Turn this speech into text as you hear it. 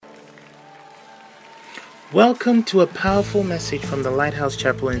Welcome to a powerful message from the Lighthouse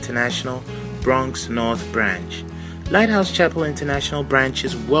Chapel International, Bronx North Branch. Lighthouse Chapel International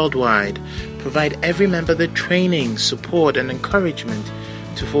branches worldwide provide every member the training, support, and encouragement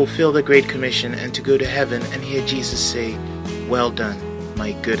to fulfill the Great Commission and to go to heaven and hear Jesus say, "Well done,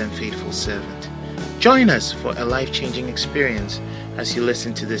 my good and faithful servant." Join us for a life-changing experience as you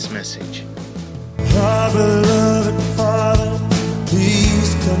listen to this message. Our beloved Father,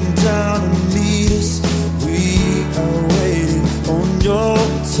 please come down and meet us. We are waiting on your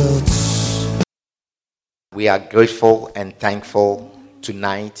touch. We are grateful and thankful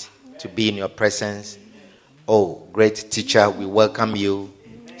tonight to be in your presence. Oh, great teacher, we welcome you.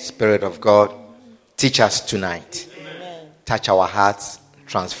 Spirit of God, teach us tonight. Amen. Touch our hearts,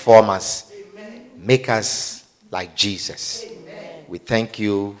 transform us, make us like Jesus. Amen. We thank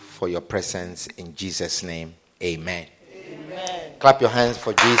you for your presence in Jesus' name. Amen. Amen. Clap your hands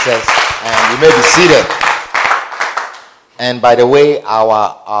for Jesus and you may be seated. And by the way,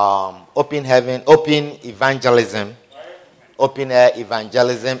 our open evangelism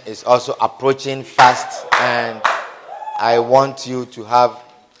is also approaching fast, and I want you to have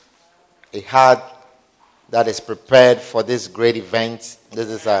a heart that is prepared for this great event. This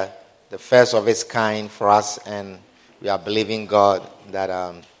is the first of its kind for us, and we are believing God that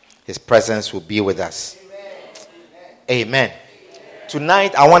His presence will be with us. Amen.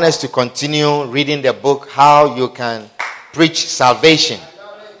 Tonight, I want us to continue reading the book, How You Can Preach Salvation.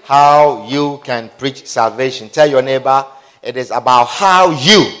 How you can preach salvation. Tell your neighbor, it is about how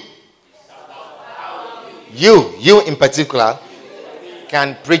you in particular,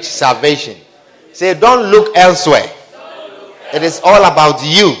 can preach salvation. Say, don't look elsewhere. It is all about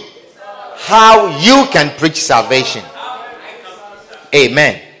you. How you can preach salvation.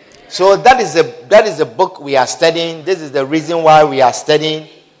 Amen. So that is the book we are studying. This is the reason why we are studying.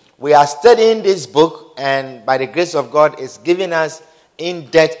 We are studying this book, and by the grace of God, it's giving us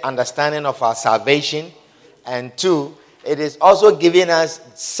in-depth understanding of our salvation. And two, it is also giving us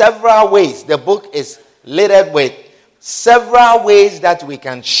several ways. The book is littered with several ways that we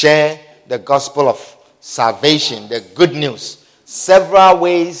can share the gospel of salvation, the good news. Several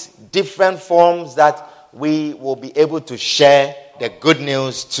ways, different forms that we will be able to share the good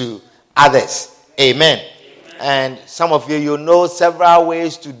news to others. Amen. And some of you know several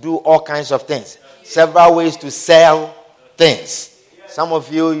ways to do all kinds of things. Several ways to sell things. Some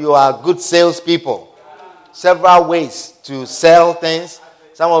of you are good salespeople. Several ways to sell things.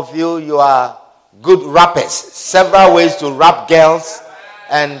 Some of you are good rappers. Several ways to rap girls.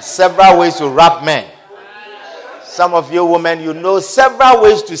 And several ways to rap men. Some of you women, you know several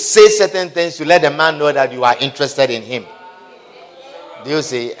ways to say certain things to let the man know that you are interested in him. Do you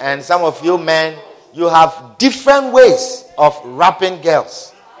see? And some of you men, you have different ways of rapping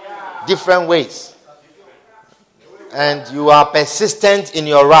girls. Different ways. And you are persistent in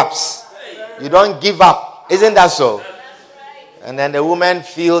your raps. You don't give up. Isn't that so? And then the women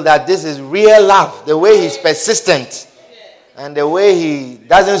feel that this is real love. The way he's persistent and the way he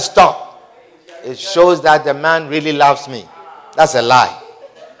doesn't stop. It shows that the man really loves me. That's a lie.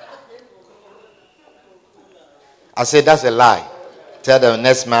 I say that's a lie. Tell the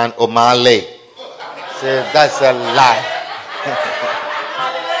next man, Omale. Say that's a lie.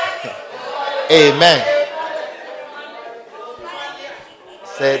 Amen.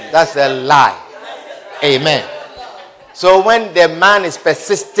 Say that's a lie. Amen. So when the man is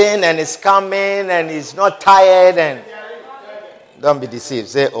persisting and is coming and is not tired, and don't be deceived.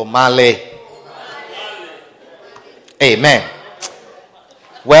 Say Omale. Amen.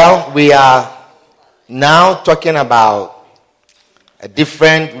 Well, we are now talking about a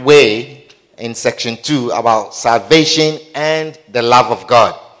different way in section 2 about salvation and the love of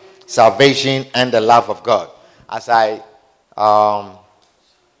God. Salvation and the love of God. As I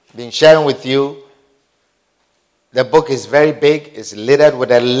been sharing with you, the book is very big. It's littered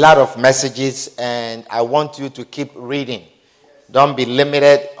with a lot of messages, and I want you to keep reading. Don't be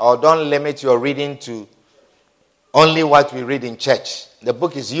limited, or don't limit your reading to only what we read in church. The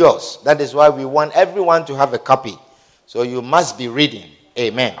book is yours. That is why we want everyone to have a copy. So you must be reading.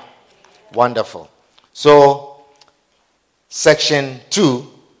 Amen. Wonderful. So, section 2,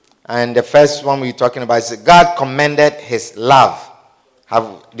 and the first one we're talking about is God commended his love.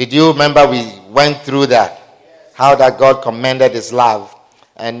 Did you remember we went through that? How that God commended his love.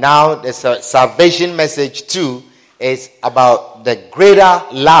 And now the salvation message 2 is about the greater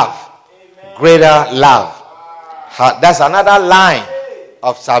love. Amen. Greater love. That's another line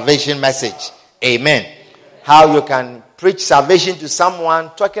of salvation message. Amen. How you can preach salvation to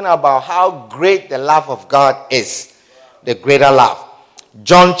someone, talking about how great the love of God is. The greater love.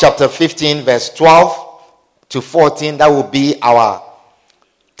 John chapter 15 verse 12 to 14. That will be our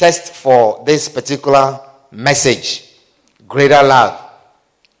text for this particular message. Greater love.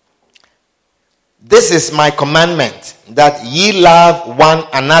 This is my commandment, that ye love one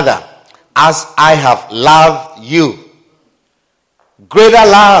another as I have loved you. Greater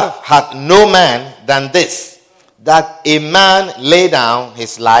love hath no man than this, that a man lay down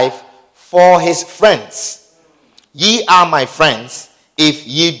his life for his friends. Ye are my friends, if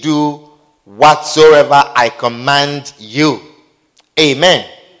ye do whatsoever I command you. Amen.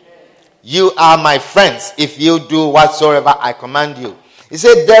 You are my friends, if you do whatsoever I command you. He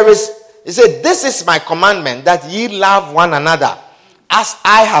said, this is my commandment, that ye love one another as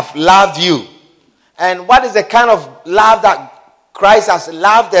I have loved you. And what is the kind of love that Christ has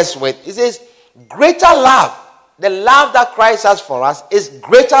loved us with? He says, greater love. The love that Christ has for us is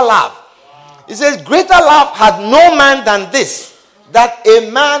greater love. He says, greater love hath no man than this, that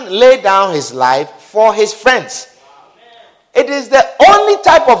a man lay down his life for his friends. It is the only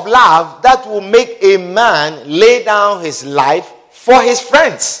type of love that will make a man lay down his life for his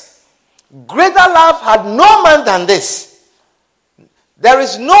friends. Greater love had no man than this. There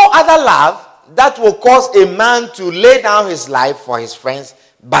is no other love that will cause a man to lay down his life for his friends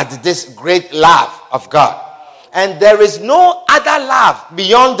but this great love of God. And there is no other love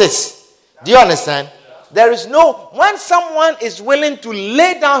beyond this. Do you understand? There is no, when someone is willing to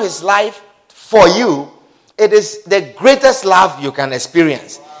lay down his life for you, it is the greatest love you can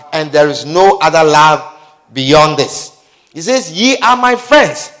experience. And there is no other love beyond this. He says, ye are my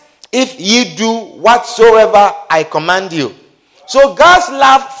friends, if ye do whatsoever I command you. So God's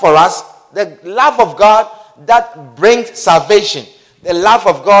love for us, the love of God that brings salvation, the love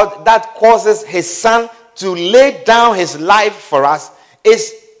of God that causes his son to lay down his life for us,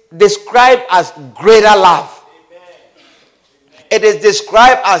 is described as greater love. It is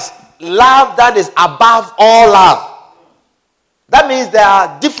described as love that is above all love. That means there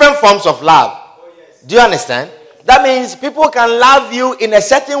are different forms of love. Do you understand? That means people can love you in a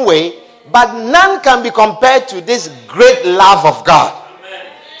certain way, but none can be compared to this great love of God.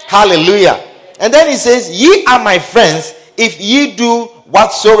 Amen. Hallelujah. And then he says, ye are my friends, if ye do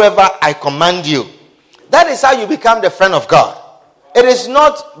whatsoever I command you. That is how you become the friend of God. It is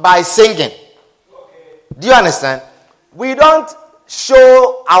not by singing. Do you understand? We don't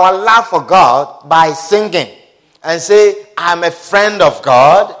show our love for God by singing and say, I'm a friend of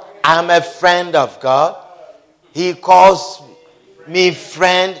God. I'm a friend of God. He calls me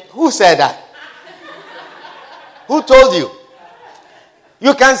friend. Who said that? Who told you?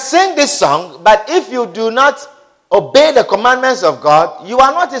 You can sing this song, but if you do not obey the commandments of God, you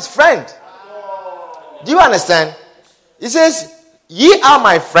are not his friend. Do you understand? He says, ye are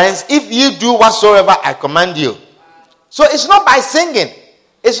my friends if you do whatsoever I command you. So it's not by singing.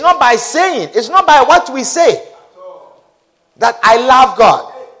 It's not by saying. It's not by what we say that I love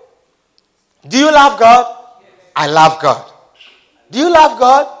God. Do you love God? I love God. Do you love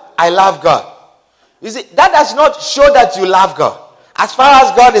God? I love God. You see, that does not show that you love God. As far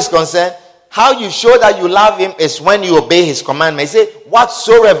as God is concerned, how you show that you love him is when you obey his commandment. He say,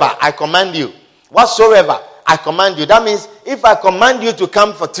 whatsoever I command you. Whatsoever I command you. That means if I command you to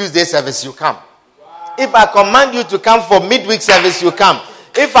come for Tuesday service, you come. If I command you to come for midweek service, you come.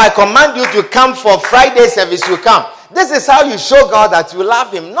 If I command you to come for Friday service, you come. This is how you show God that you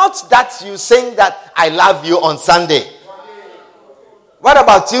love him. Not that you saying that I love you on Sunday. What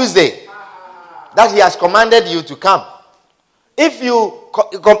about Tuesday? That he has commanded you to come. If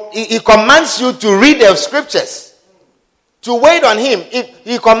he commands you to read the scriptures, to wait on him, if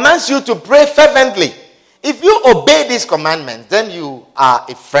he commands you to pray fervently, if you obey these commandments, then you are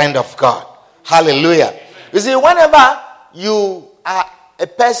a friend of God. Hallelujah. You see, whenever you are a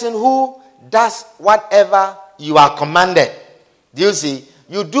person who does whatever you are commanded, do you see?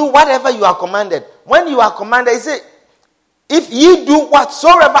 You do whatever you are commanded. When you are commanded, you say, if you do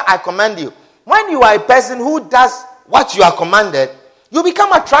whatsoever I command you. When you are a person who does what you are commanded, you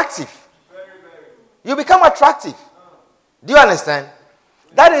become attractive. You become attractive. Do you understand?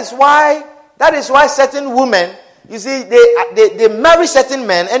 That is why certain women, you see, they marry certain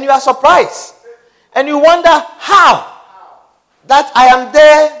men and you are surprised. And you wonder how that I am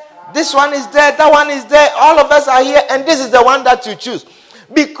there, this one is there, that one is there, all of us are here, and this is the one that you choose.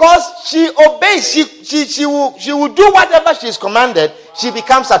 Because she obeys, she will do whatever she is commanded, she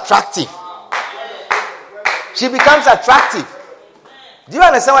becomes attractive. She becomes attractive. Do you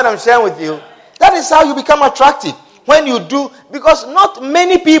understand what I'm sharing with you? That is how you become attractive. When you do, because not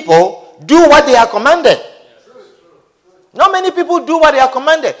many people do what they are commanded. Not many people do what they are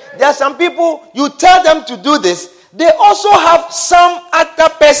commanded. There are some people, you tell them to do this, they also have some other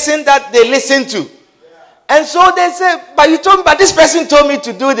person that they listen to. And so they say, but this person told me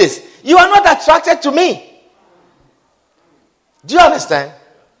to do this. You are not attracted to me. Do you understand?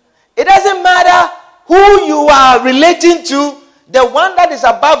 It doesn't matter who you are relating to. The one that is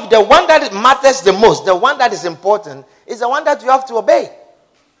above, the one that matters the most, the one that is important, is the one that you have to obey.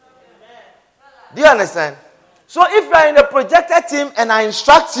 Do you understand? So if you are in a projected team and I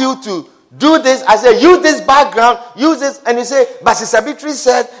instruct you to do this, I say, use this background, use this, and you say, but Sister Beatrice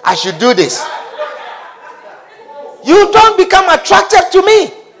said I should do this. You don't become attracted to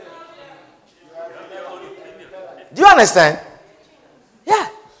me. Do you understand? Yeah.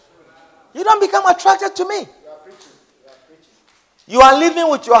 You don't become attracted to me. You are living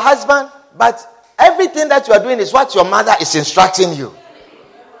with your husband, but everything that you are doing is what your mother is instructing you.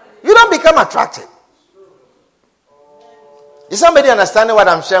 You don't become attracted. Is somebody understanding what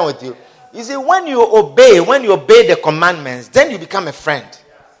I'm sharing with you? You see, when you obey the commandments, then you become a friend.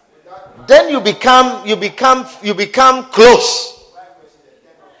 Then you become close.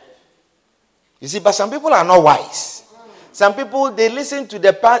 You see, but some people are not wise. Some people, they listen to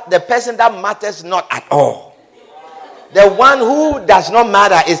the person that matters not at all. The one who does not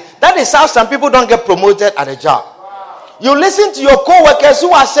matter that is how some people don't get promoted at a job. You listen to your co-workers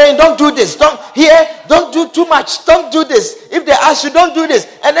who are saying, don't do this, don't do too much, don't do this. If they ask you, don't do this.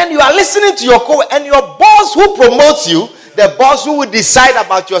 And then you are listening to your co-worker, and your boss who promotes you, the boss who will decide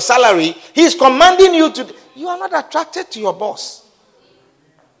about your salary, he is commanding you to. You are not attracted to your boss.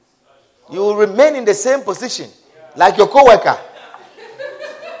 You will remain in the same position like your co-worker.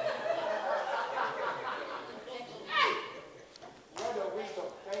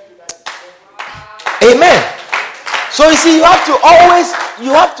 Amen. So you see, you have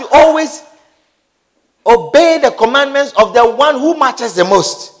to always obey the commandments of the one who matters the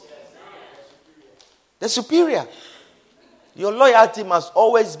most. The superior. Your loyalty must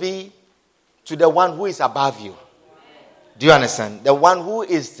always be to the one who is above you. Do you understand? The one who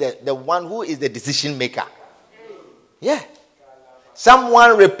is the decision maker. Yeah.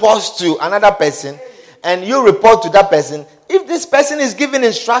 Someone reports to another person, and you report to that person. If this person is giving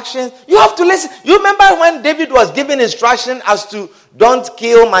instructions, you have to listen. You remember when David was giving instruction as to don't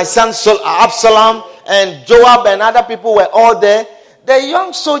kill my son Absalom, and Joab and other people were all there. The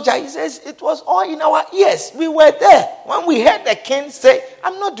young soldier, he says, it was all in our ears. We were there. When we heard the king say,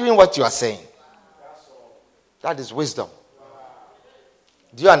 I'm not doing what you are saying. That is wisdom.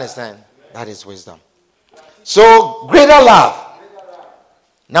 Do you understand? That is wisdom. So, greater love.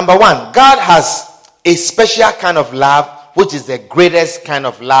 Number one, God has a special kind of love, which is the greatest kind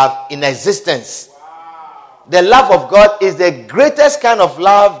of love in existence. The love of God is the greatest kind of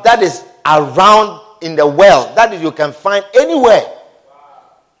love that is around in the world, that you can find anywhere.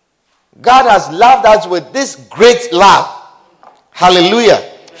 God has loved us with this great love. Hallelujah.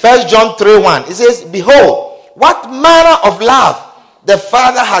 1 John 3:1. It says, behold, what manner of love the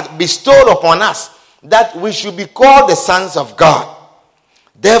Father hath bestowed upon us, that we should be called the sons of God.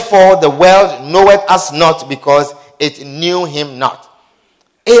 Therefore the world knoweth us not, because it knew him not.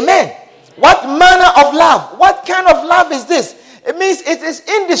 Amen. What manner of love? What kind of love is this? It means it is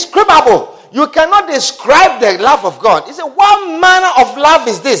indescribable. You cannot describe the love of God. He said, what manner of love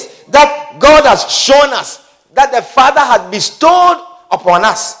is this that God has shown us, that the Father had bestowed upon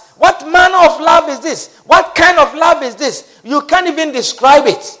us? What manner of love is this? What kind of love is this? You can't even describe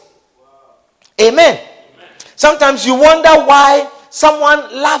it. Amen. Sometimes you wonder why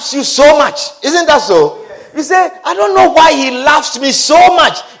someone loves you so much. Isn't that so? You say, I don't know why he loves me so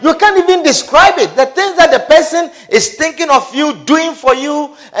much. You can't even describe it. The things that the person is thinking of you, doing for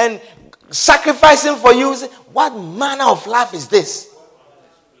you, and sacrificing for you. You say, what manner of love is this?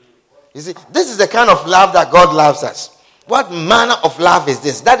 You see, this is the kind of love that God loves us. What manner of love is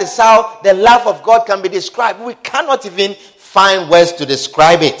this? That is how the love of God can be described. We cannot even find words to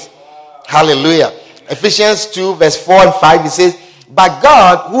describe it. Hallelujah. Ephesians 2 verse 4 and 5, it says, but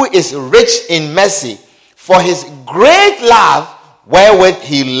God, who is rich in mercy, for his great love wherewith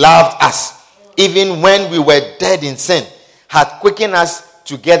he loved us, even when we were dead in sin, hath quickened us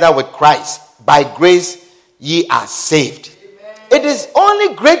together with Christ. By grace ye are saved. Amen. It is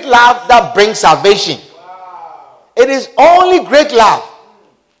only great love that brings salvation. It is only great love.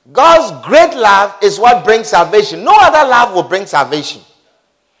 God's great love is what brings salvation. No other love will bring salvation.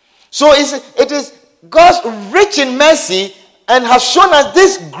 So it is God's rich in mercy and has shown us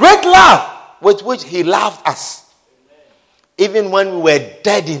this great love with which he loved us. Even when we were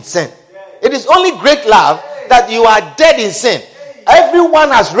dead in sin. It is only great love that you are dead in sin. Everyone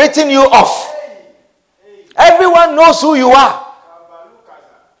has written you off. Everyone knows who you are.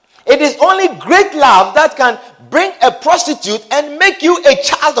 It is only great love that can bring a prostitute and make you a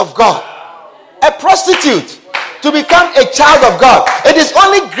child of God. a prostitute to become a child of God. It is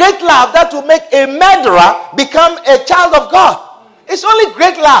only great love that will make a murderer become a child of God. It's only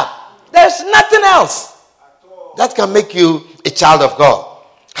great love. There's nothing else that can make you a child of God.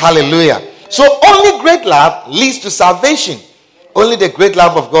 Hallelujah. So only great love leads to salvation. Only the great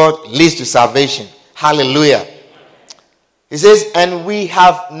love of God leads to salvation. Hallelujah. He says, and we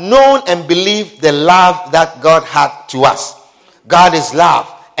have known and believed the love that God had to us. God is love.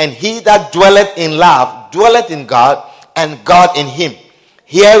 And he that dwelleth in love dwelleth in God, and God in him.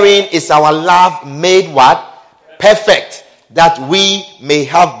 Herein is our love made what? Perfect. That we may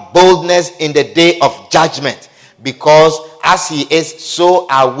have boldness in the day of judgment. Because as he is, so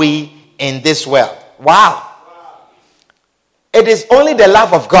are we in this world. Wow. It is only the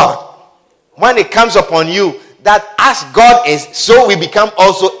love of God, when it comes upon you, that as God is, so we become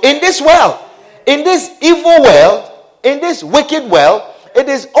also in this world. In this evil world, in this wicked world, it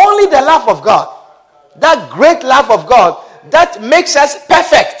is only the love of God, that great love of God, that makes us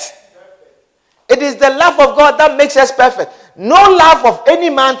perfect. It is the love of God that makes us perfect. No love of any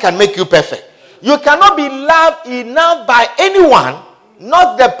man can make you perfect. You cannot be loved enough by anyone,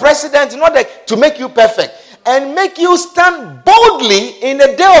 not the president, to make you perfect and make you stand boldly in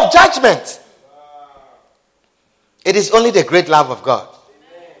the day of judgment. It is only the great love of God.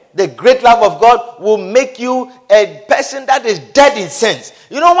 The great love of God will make you a person that is dead in sins.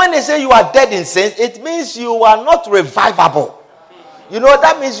 You know, when they say you are dead in sins, it means you are not revivable. You know,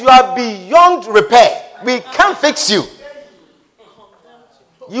 that means you are beyond repair. We can't fix you.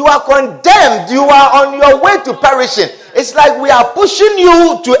 You are condemned. You are on your way to perishing. It's like we are pushing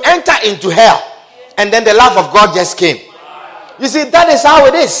you to enter into hell. And then the love of God just came. You see, that is how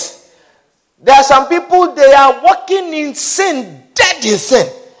it is. There are some people, they are walking in sin, dead in sin.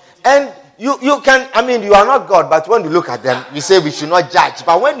 And you can, you are not God, but when you look at them, you say we should not judge.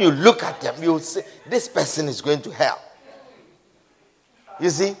 But when you look at them, you say, this person is going to hell. You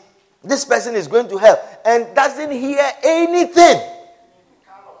see, this person is going to hell and doesn't hear anything.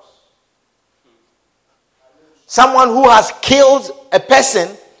 Someone who has killed a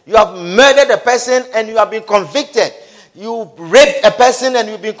person, you have murdered a person and you have been convicted. You raped a person and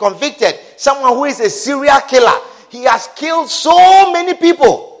you've been convicted. Someone who is a serial killer, he has killed so many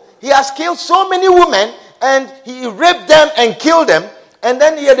people. He has killed so many women and he raped them and killed them. And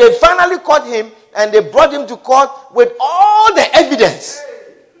then they finally caught him and they brought him to court with all the evidence.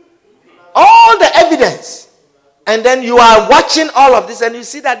 All the evidence. And then you are watching all of this and you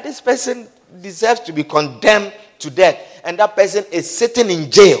see that this person deserves to be condemned to death. And that person is sitting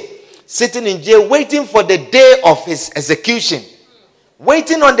in jail. Sitting in jail waiting for the day of his execution.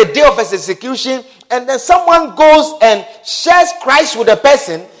 Waiting on the day of his execution. And then someone goes and shares Christ with the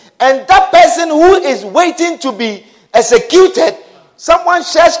person. And that person who is waiting to be executed, someone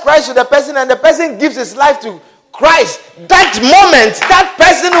shares Christ with the person and the person gives his life to Christ. That moment, that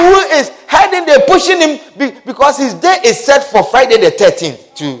person who is heading, they're pushing him because his day is set for Friday the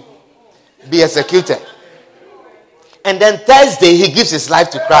 13th to be executed. And then Thursday, he gives his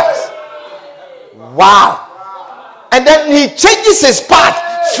life to Christ. Wow. And then he changes his path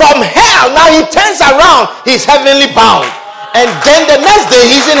from hell. Now he turns around. He's heavenly bound. And then the next day,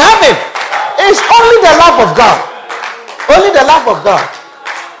 he's in heaven. It's only the love of God. Only the love of God.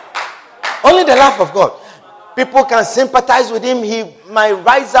 Only the love of God. People can sympathize with him. He might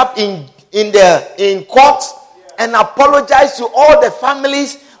rise up in court and apologize to all the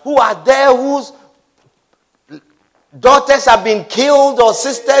families who are there whose daughters have been killed or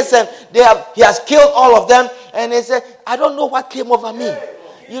sisters, and he has killed all of them. And he said, I don't know what came over me.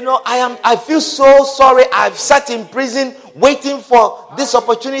 You know, I feel so sorry. I've sat in prison waiting for this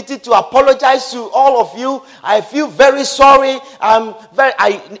opportunity to apologize to all of you. I feel very sorry.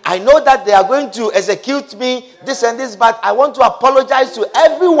 I know that they are going to execute me, this and this, but I want to apologize to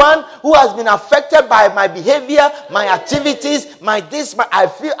everyone who has been affected by my behavior, my activities,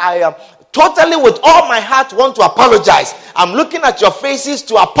 I am totally with all my heart want to apologize. I'm looking at your faces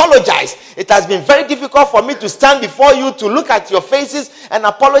to apologize. It has been very difficult for me to stand before you to look at your faces and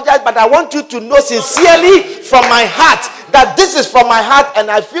apologize, but I want you to know sincerely from my heart that this is from my heart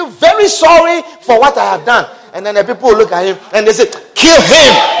and I feel very sorry for what I have done. And then the people will look at him and they say, kill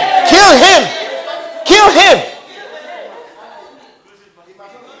him, kill him, kill him.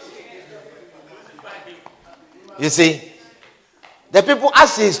 You see, the people,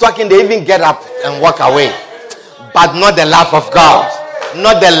 as he's talking, they even get up and walk away. But not the love of God.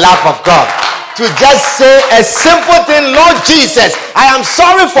 Not the love of God. To just say a simple thing, Lord Jesus, I am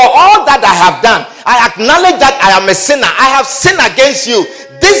sorry for all that I have done. I acknowledge that I am a sinner. I have sinned against you.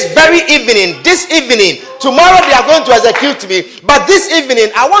 this evening, tomorrow they are going to execute me, but this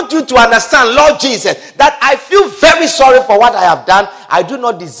evening, I want you to understand, Lord Jesus, that I feel very sorry for what I have done. I do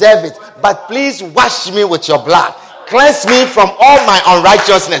not deserve it, but please wash me with your blood. Cleanse me from all my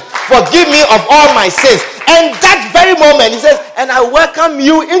unrighteousness. Forgive me of all my sins. And that very moment, he says, and I welcome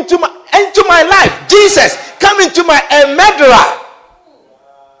you into my life. Jesus, come into my murderer.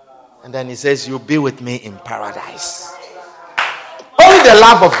 And then he says, you'll be with me in paradise. Only the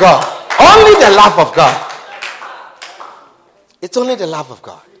love of God. Only the love of God. It's only the love of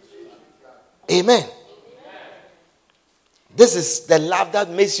God. Amen. This is the love that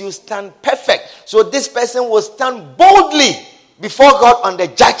makes you stand perfect. So this person will stand boldly before God on the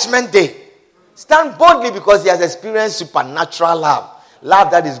judgment day. Stand boldly because he has experienced supernatural love.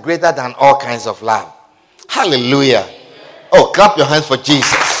 Love that is greater than all kinds of love. Hallelujah. Oh, clap your hands for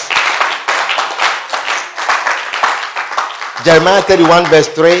Jesus. Jeremiah 31 verse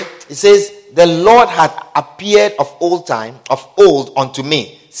 3. It says, the Lord hath appeared of old unto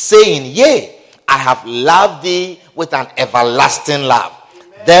me, saying, yea, I have loved thee with an everlasting love.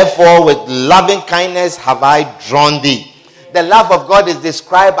 Therefore, with loving kindness have I drawn thee. The love of God is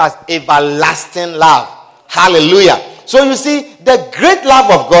described as everlasting love. Hallelujah. So you see, the great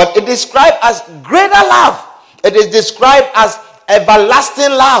love of God is described as greater love. It is described as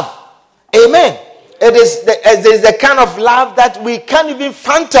everlasting love. Amen. It is the kind of love that we can't even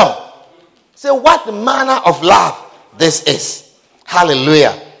fathom. Say, what manner of love this is.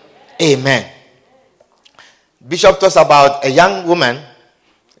 Hallelujah. Amen. Bishop talks about a young woman.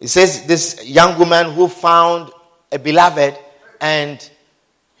 He says this young woman who found a beloved and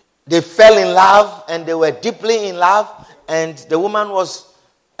they fell in love and they were deeply in love, and the woman was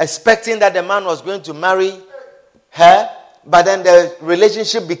expecting that the man was going to marry her, but then the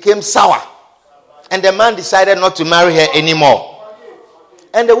relationship became sour and the man decided not to marry her anymore.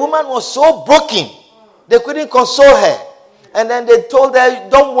 And the woman was so broken, they couldn't console her. And then they told her,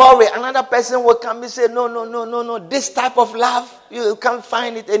 don't worry, another person will come and say, no. This type of love, you can't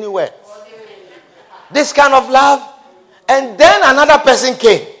find it anywhere. This kind of love. And then another person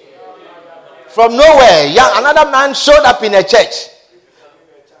came. From nowhere, another man showed up in a church.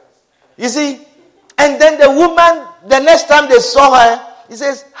 You see? And then the woman, the next time they saw her, he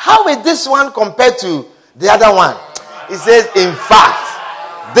says, how is this one compared to the other one? He says, in fact,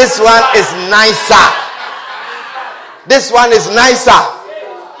 this one is nicer. This one is nicer.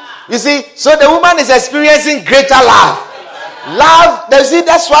 You see, so the woman is experiencing greater love. Love, you see,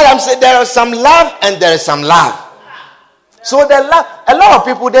 that's why I'm saying there is some love and there is some love. So the love, a lot of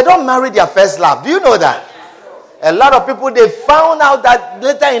people, they don't marry their first love. Do you know that? A lot of people, they found out that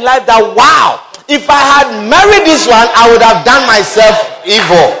later in life that, wow, if I had married this one, I would have done myself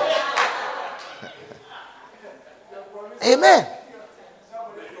evil. Amen.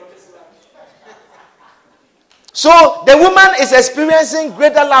 So the woman is experiencing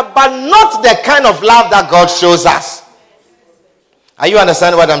greater love, but not the kind of love that God shows us. Are you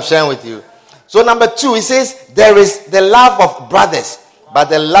understanding what I'm sharing with you? So number 2, he says, there is the love of brothers, but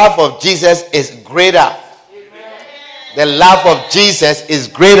the love of Jesus is greater. The love of Jesus is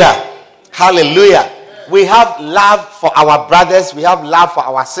greater. Hallelujah. We have love for our brothers. We have love for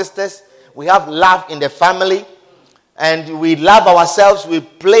our sisters. We have love in the family. And we love ourselves. We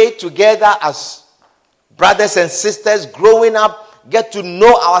play together as brothers and sisters, growing up, get to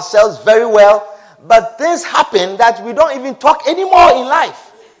know ourselves very well. But things happen that we don't even talk anymore in life.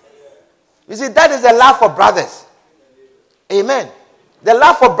 You see, that is the love for brothers. Amen. The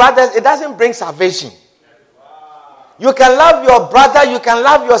love for brothers, it doesn't bring salvation. You can love your brother, you can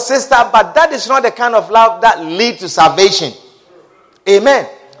love your sister, but that is not the kind of love that leads to salvation. Amen.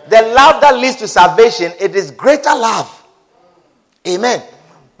 The love that leads to salvation, it is greater love. Amen.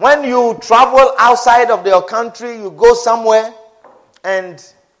 When you travel outside of your country, you go somewhere and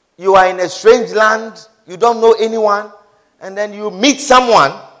you are in a strange land, you don't know anyone, and then you meet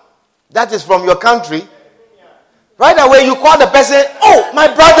someone that is from your country, right away you call the person, oh, my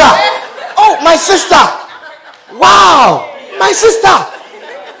brother, oh, my sister, wow, my sister,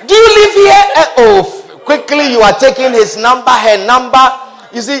 do you live here? Quickly you are taking his number, her number.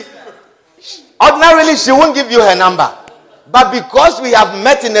 You see, ordinarily she won't give you her number, but because we have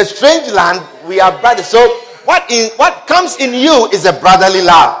met in a strange land, we are brothers. So what comes in you is a brotherly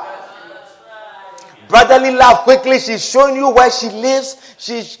love. Brotherly love. Quickly she's showing you where she lives.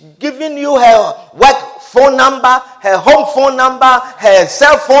 She's giving you her work phone number, her home phone number, her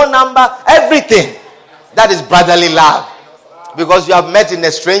cell phone number, everything. That is brotherly love. Because you have met in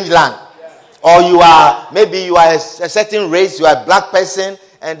a strange land. Or maybe you are a certain race, you are a black person,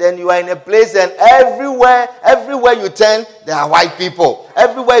 and then you are in a place and everywhere you turn, there are white people.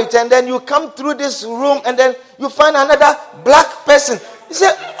 Everywhere you turn, then you come through this room and then you find another black person. You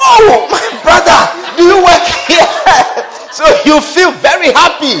say, oh, my brother, do you work here? So you feel very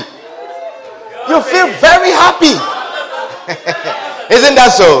happy. You feel very happy. Isn't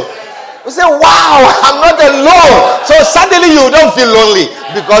that so? You say, wow, I'm not alone. So suddenly you don't feel lonely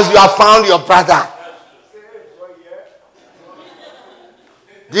because you have found your brother.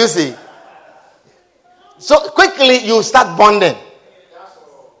 Do you see? So quickly you start bonding.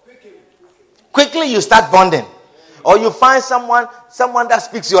 Quickly you start bonding. Or you find someone that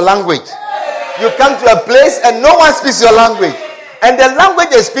speaks your language. You come to a place and no one speaks your language. And the language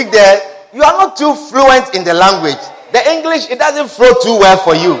they speak there, you are not too fluent in the language. The English, it doesn't flow too well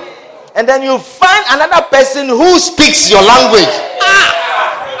for you. And then you find another person who speaks your language.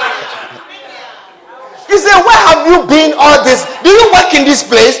 You say, where have you been all this? Do you work in this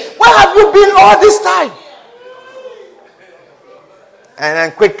place? Where have you been all this time? And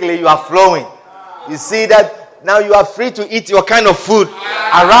then quickly you are flowing. You see that now you are free to eat your kind of food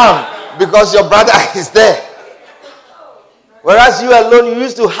around because your brother is there. Whereas you alone, you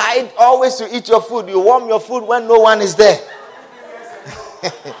used to hide always to eat your food. You warm your food when no one is there.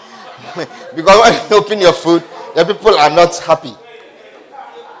 Because when you open your food, the people are not happy.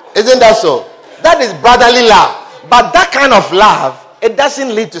 Isn't that so? That is brotherly love. But that kind of love, it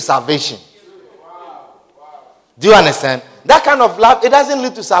doesn't lead to salvation. Do you understand? That kind of love, it doesn't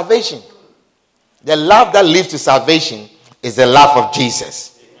lead to salvation. The love that leads to salvation is the love of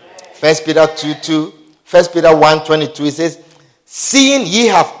Jesus. 1 Peter 2:2, 1 Peter 1:22, it says, seeing ye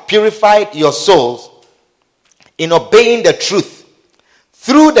have purified your souls in obeying the truth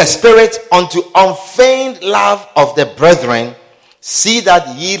through the Spirit unto unfeigned love of the brethren, see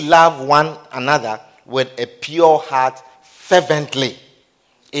that ye love one another with a pure heart fervently.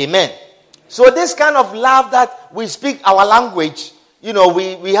 Amen. So this kind of love that we speak our language, you know,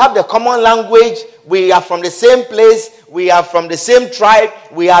 we have the common language, we are from the same place, we are from the same tribe,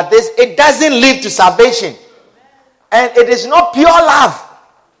 we are this, it doesn't lead to salvation. And it is not pure love.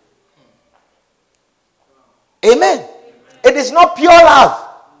 Amen. It is not pure love.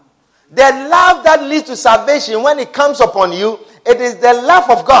 The love that leads to salvation, when it comes upon you, it is the love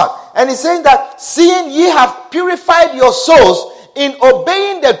of God. And he's saying that, seeing ye have purified your souls in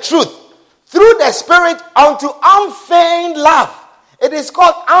obeying the truth through the Spirit unto unfeigned love. It is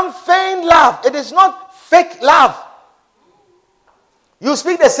called unfeigned love. It is not fake love. You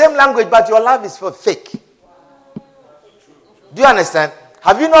speak the same language, but your love is for fake. Do you understand?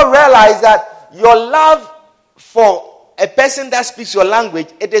 Have you not realized that your love for a person that speaks your language,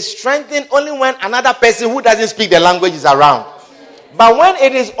 it is strengthened only when another person who doesn't speak the language is around. But when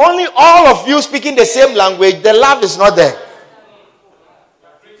it is only all of you speaking the same language, the love is not there.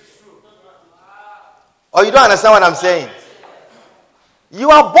 Or you don't understand what I'm saying? You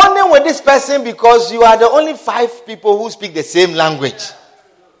are bonding with this person because you are the only 5 people who speak the same language.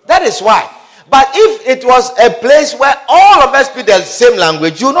 That is why. But if it was a place where all of us speak the same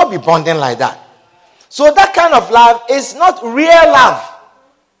language, you will not be bonding like that. So that kind of love is not real love.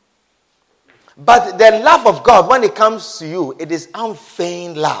 But the love of God, when it comes to you, it is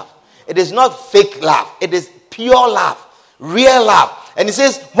unfeigned love. It is not fake love. It is pure love, real love. And he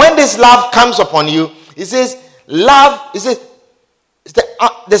says, when this love comes upon you, he says, love, he says,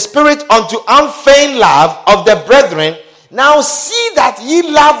 the Spirit unto unfeigned love of the brethren. Now see that ye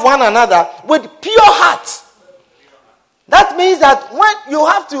love one another with pure heart. That means that when you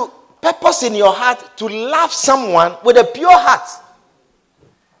have to purpose in your heart to love someone with a pure heart.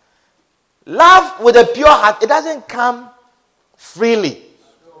 Love with a pure heart, it doesn't come freely.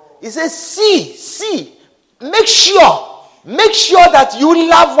 He says, see, make sure that you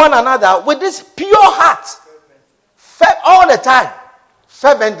love one another with this pure heart. All the time.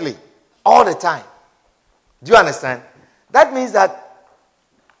 Fervently. All the time. Do you understand? That means that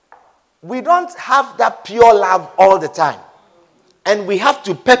we don't have that pure love all the time. And we have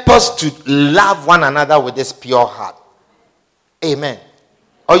to purpose to love one another with this pure heart. Amen.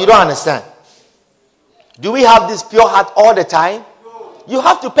 Or you don't understand? Do we have this pure heart all the time? You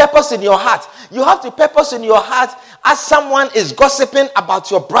have to purpose in your heart. You have to purpose in your heart as someone is gossiping about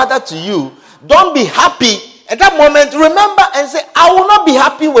your brother to you. Don't be happy at that moment. Remember and say, I will not be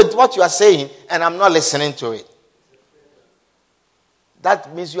happy with what you are saying and I'm not listening to it.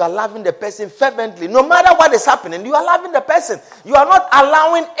 That means you are loving the person fervently. No matter what is happening, you are loving the person. You are not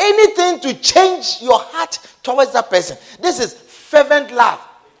allowing anything to change your heart towards that person. This is fervent love.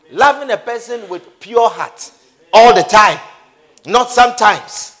 Loving a person with pure heart. All the time. Not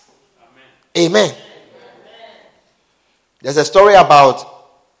sometimes. Amen. There's a story about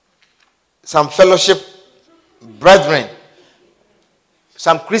some fellowship brethren,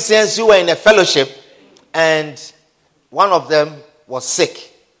 some Christians who were in a fellowship, and one of them was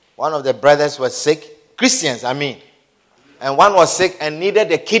sick. One of the brothers was sick. Christians, I mean. And one was sick and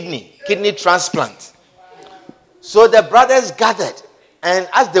needed a kidney transplant. So the brothers gathered, and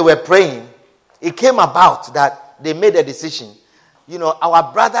as they were praying, it came about that they made a decision.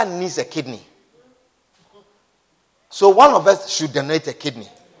 Our brother needs a kidney. So one of us should donate a kidney.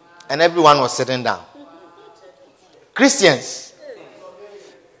 And everyone was sitting down. Christians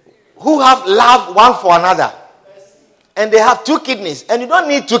who have love one for another. And they have 2 kidneys. And you don't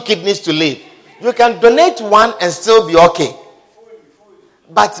need 2 kidneys to live. You can donate one and still be okay.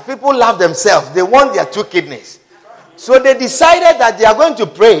 But people love themselves. They want their 2 kidneys. So they decided that they are going to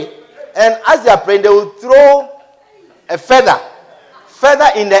pray. And as they are praying, they will throw a feather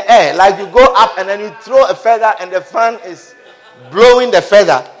in the air. Like you go up and then you throw a feather and the fan is blowing the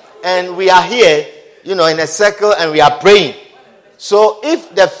feather. And we are here, in a circle and we are praying. So if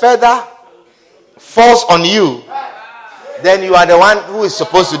the feather falls on you, then you are the one who is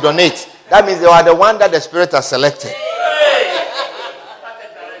supposed to donate. That means you are the one that the Spirit has selected.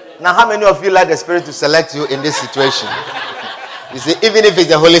 Now, how many of you like the Spirit to select you in this situation? You see, even if it's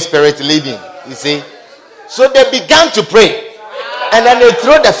the Holy Spirit leading, you see. So they began to pray. And then they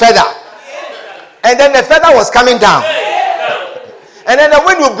threw the feather. And then the feather was coming down. And then the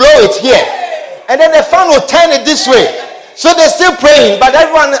wind will blow it here. And then the fan will turn it this way. So they're still praying, but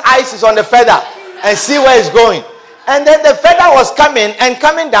everyone's eyes is on the feather and see where it's going. And then the feather was coming and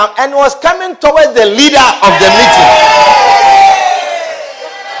coming down and was coming towards the leader of the meeting.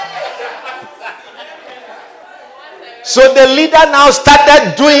 So the leader now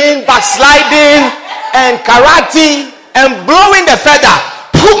started doing backsliding and karate and blowing the feather.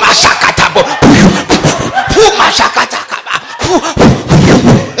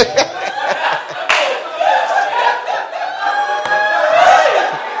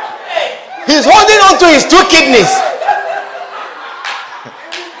 He's holding on to his 2 kidneys.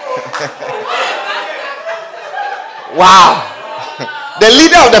 Wow. The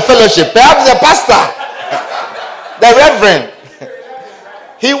leader of the fellowship, perhaps the pastor, the reverend,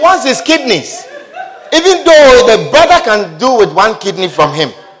 he wants his kidneys. Even though the brother can do with 1 kidney from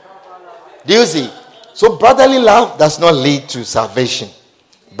him. Do you see? So brotherly love does not lead to salvation.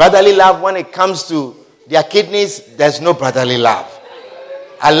 Brotherly love, when it comes to their kidneys, there's no brotherly love.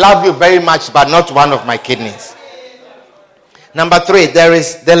 I love you very much, but not one of my kidneys. Number 3, there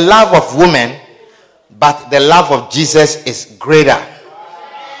is the love of women, but the love of Jesus is greater.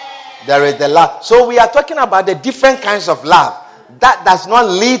 There is the love. So we are talking about the different kinds of love that does not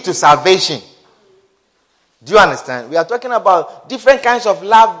lead to salvation. Do you understand? We are talking about different kinds of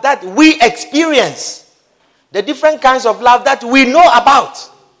love that we experience. The different kinds of love that we know about,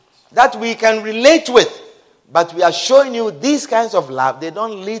 that we can relate with. But we are showing you these kinds of love, they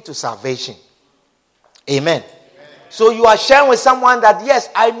don't lead to salvation. Amen. So you are sharing with someone that, yes,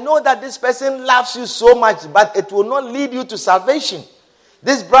 I know that this person loves you so much, but it will not lead you to salvation.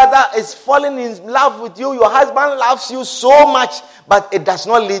 This brother is falling in love with you. Your husband loves you so much, but it does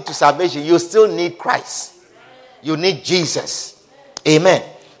not lead to salvation. You still need Christ. You need Jesus. Amen.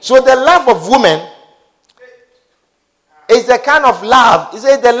 So the love of women is the kind of love. He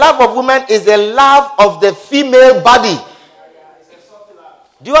says the love of women is the love of the female body.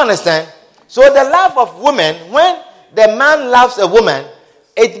 Do you understand? So the love of women, when the man loves a woman,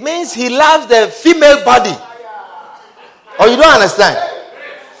 it means he loves the female body. Or you don't understand?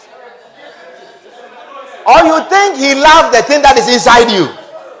 Or you think he loves the thing that is inside you.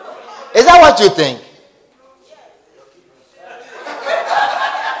 Is that what you think?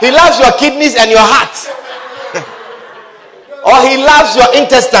 He loves your kidneys and your heart. Or he loves your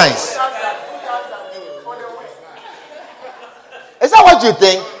intestines. Is that what you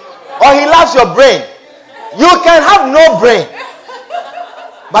think? Or he loves your brain. You can have no brain,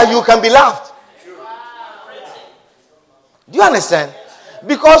 but you can be loved. Do you understand?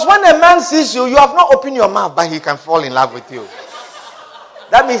 Because when a man sees you, you have not opened your mouth, but he can fall in love with you.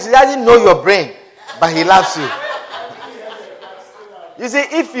 That means he doesn't know your brain, but he loves you. You see,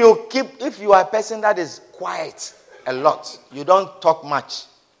 if you are a person that is quiet a lot, you don't talk much.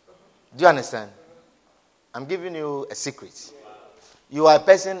 Do you understand? I'm giving you a secret. You are a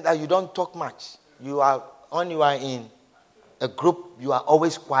person that you don't talk much. When you are in a group, you are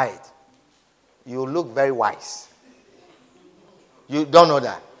always quiet. You look very wise. You don't know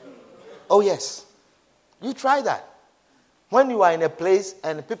that? Oh, yes. You try that. When you are in a place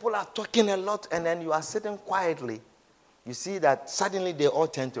and people are talking a lot and then you are sitting quietly, you see that suddenly they all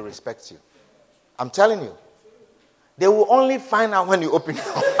tend to respect you. I'm telling you. They will only find out when you open your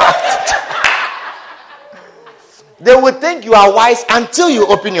mouth. They will think you are wise until you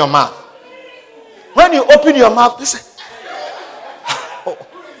open your mouth. When you open your mouth, they say,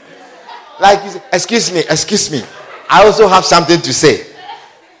 like you say, excuse me. I also have something to say.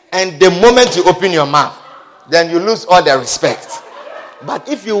 And the moment you open your mouth, then you lose all the respect. But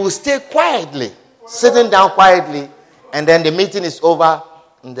if you will stay quietly, sitting down quietly, and then the meeting is over,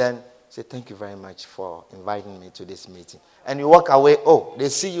 and then say, thank you very much for inviting me to this meeting. And you walk away, they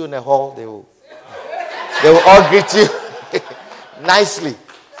see you in the hall, they will all greet you nicely.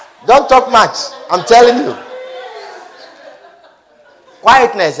 Don't talk much, I'm telling you.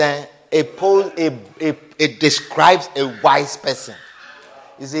 Quietness, it describes a wise person.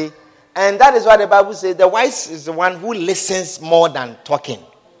 You see? And that is why the Bible says the wise is the one who listens more than talking.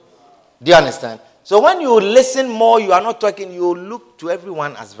 Do you understand? So when you listen more, you are not talking, you look to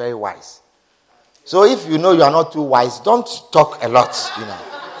everyone as very wise. So if you know you are not too wise, don't talk a lot,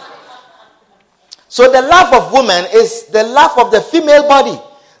 So the laugh of woman is the laugh of the female body.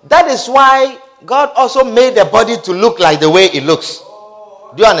 That is why God also made the body to look like the way it looks.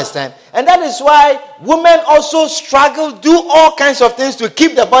 Do you understand? And that is why women also struggle, do all kinds of things to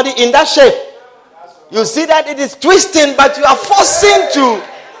keep the body in that shape. You see that it is twisting, but you are forcing to.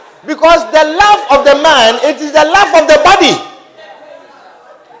 Because the laugh of the man, it is the laugh of the body.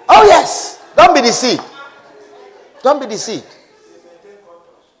 Oh yes. Don't be deceived. Don't be deceived.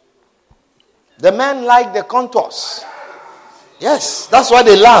 The men like the contours. Yes, that's why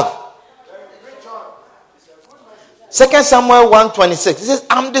they love. 2 Samuel 1:26. It says,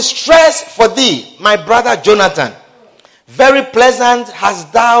 I'm distressed for thee, my brother Jonathan. Very pleasant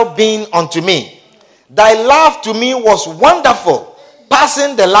hast thou been unto me. Thy laugh to me was wonderful,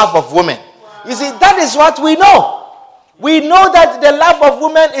 passing the laugh of women. You see, that is what we know. We know that the laugh of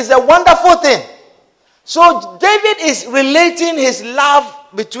women is a wonderful thing. So David is relating his love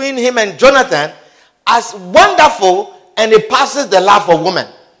between him and Jonathan as wonderful, and it passes the laugh of women.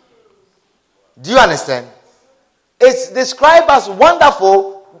 Do you understand? It's described as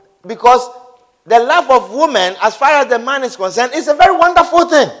wonderful because the laugh of woman, as far as the man is concerned, is a very wonderful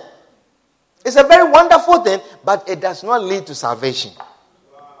thing. It's a very wonderful thing, but it does not lead to salvation.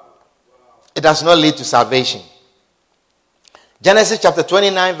 It does not lead to salvation. Genesis chapter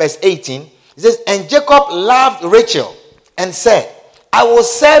 29 verse 18, it says, and Jacob loved Rachel and said, I will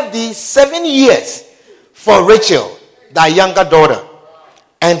serve thee 7 years for Rachel, thy younger daughter.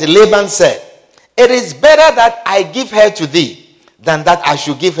 And Laban said, it is better that I give her to thee than that I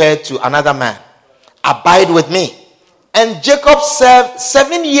should give her to another man. Abide with me. And Jacob served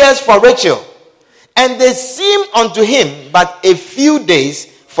 7 years for Rachel, and they seemed unto him but a few days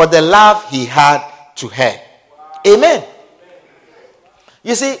for the love he had to her. Amen.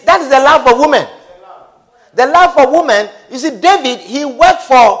 You see, that is the love of woman. The love of woman, you see, David, he worked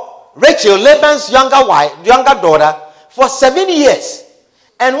for Rachel, Laban's younger daughter, for 7 years.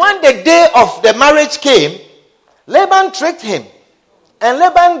 And when the day of the marriage came, Laban tricked him. And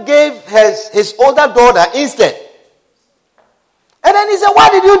Laban gave his older daughter instead. And then he said, why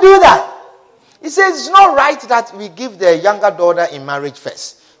did you do that? He says, it's not right that we give the younger daughter in marriage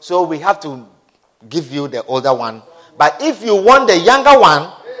first. So we have to give you the older one. But if you want the younger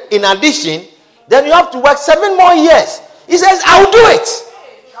one, in addition, then you have to work 7 more years. He says, I will do it.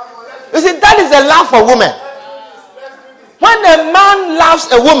 You see, that is the love for women. When a man loves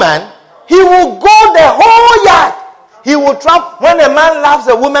a woman, he will go the whole yard. He will travel. When a man loves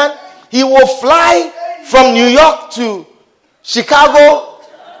a woman, he will fly from New York to Chicago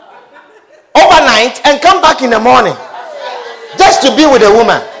overnight and come back in the morning just to be with a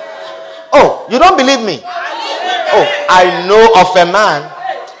woman. Oh, you don't believe me? Oh, I know of a man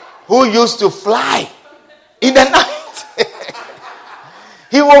who used to fly in the night.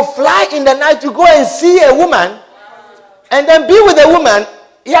 He will fly in the night to go and see a woman and then be with a woman.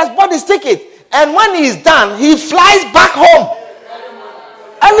 He has bought his ticket. And when he's done, he flies back home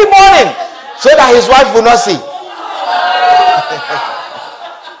early morning so that his wife will not see.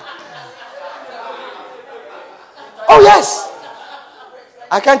 Oh, yes.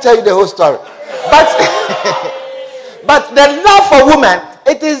 I can't tell you the whole story. But the love for women,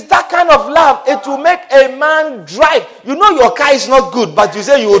 it is that kind of love. It will make a man drive. You know your car is not good, but you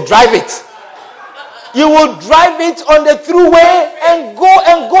say you will drive it. You will drive it on the throughway and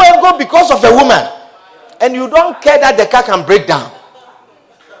go because of a woman. And you don't care that the car can break down.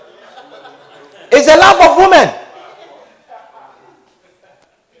 It's the love of women.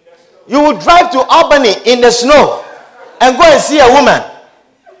 You will drive to Albany in the snow and go and see a woman.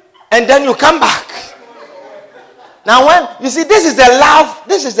 And then you come back. Now when, you see, this is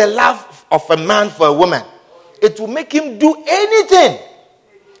the love of a man for a woman. It will make him do anything.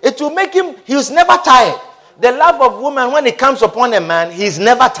 It will make him, he was never tired. The love of woman, when it comes upon a man, he's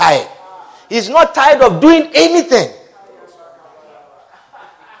never tired. He's not tired of doing anything.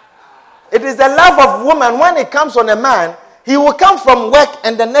 It is the love of woman, when it comes on a man, he will come from work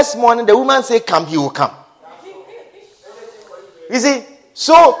and the next morning the woman say come, he will come. You see,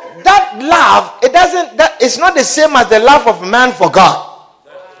 so that love, it's not the same as the love of man for God.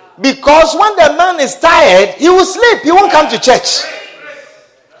 Because when the man is tired, he will sleep. He won't come to church.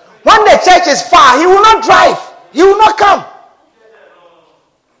 When the church is far, he will not drive. He will not come.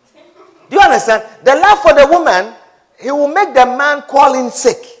 Do you understand? The love for the woman, he will make the man call in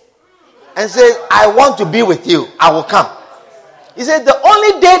sick and say, I want to be with you. I will come. He said, the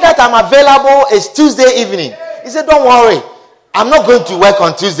only day that I'm available is Tuesday evening. He said, don't worry. I'm not going to work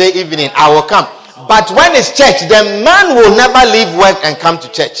on Tuesday evening. I will come. But when it's church, the man will never leave work and come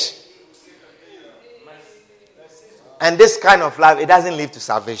to church. And this kind of love, it doesn't lead to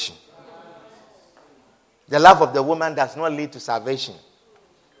salvation. The love of the woman does not lead to salvation.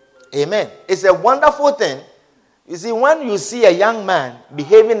 Amen. It's a wonderful thing. You see, when you see a young man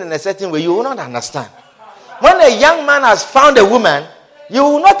behaving in a certain way, you will not understand. When a young man has found a woman, you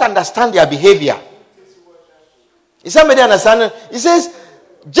will not understand their behavior. Is somebody understanding? He says,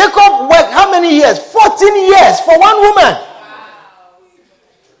 Jacob worked how many years? 14 years for one woman.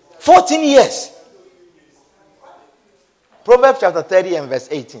 14 years. Proverbs chapter 30 and verse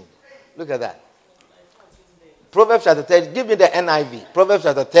 18. Look at that. Proverbs chapter 30. Give me the NIV. Proverbs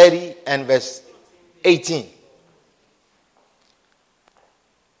chapter 30 and verse 18.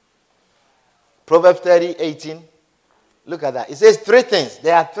 Proverbs 30, 18. Look at that. It says three things.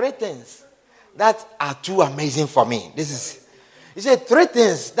 There are three things that are too amazing for me. It says three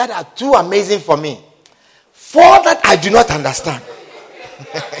things that are too amazing for me. Four that I do not understand.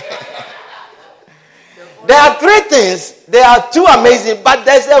 There are three things. They are too amazing. But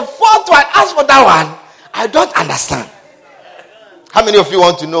there's a fourth one. As for that one, I don't understand. How many of you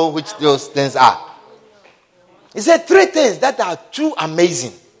want to know which those things are? He said three things that are too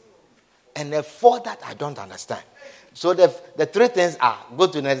amazing. And the four that I don't understand. So the three things are, go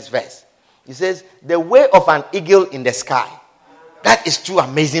to the next verse. He says, the way of an eagle in the sky. That is too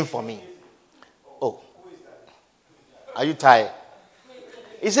amazing for me. Oh. Are you tired?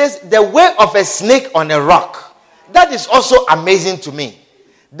 He says, the way of a snake on a rock. That is also amazing to me.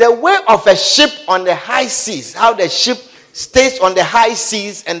 The way of a ship on the high seas. How the ship stays on the high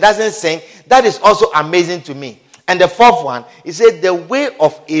seas and doesn't sink. That is also amazing to me. And the fourth one, he said, the way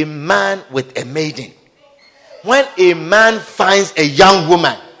of a man with a maiden. When a man finds a young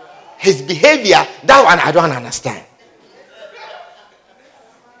woman, his behavior, that one I don't understand.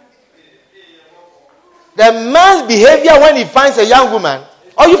 The man's behavior when he finds a young woman,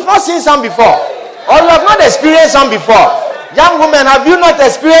 or you've not seen some before, or you have not experienced some before. Young women, have you not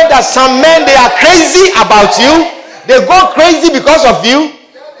experienced that some men, they are crazy about you? They go crazy because of you?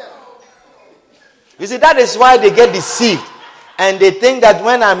 You see, that is why they get deceived. And they think that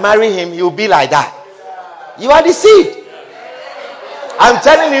when I marry him, he will be like that. You are deceived. I'm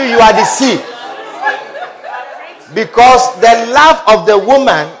telling you, you are deceived. Because the love of the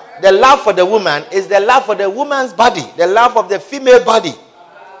woman, the love for the woman is the love for the woman's body. The love of the female body.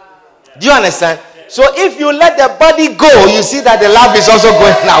 Do you understand? So if you let the body go, you see that the love is also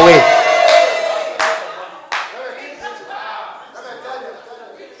going away.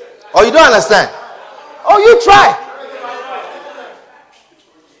 Or you don't understand? Oh, you try.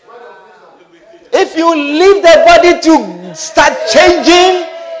 If you leave the body to start changing,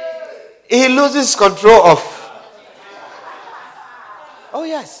 he loses control of. Oh,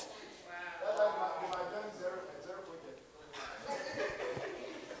 yes.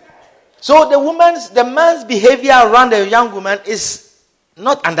 So the man's behavior around the young woman is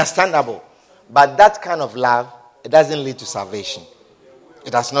not understandable. But that kind of love, it doesn't lead to salvation.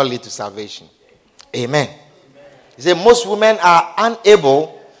 It does not lead to salvation. Amen. He said most women are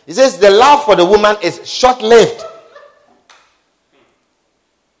unable. He says the love for the woman is short-lived.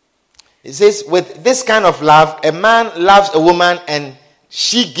 He says with this kind of love, a man loves a woman and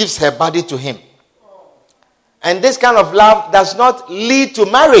she gives her body to him. And this kind of love does not lead to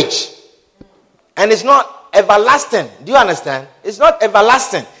marriage. And it's not everlasting. Do you understand? It's not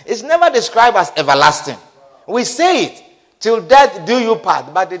everlasting. It's never described as everlasting. We say it, till death do you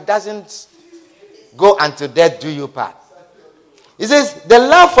part, but it doesn't go until death do you part. He says the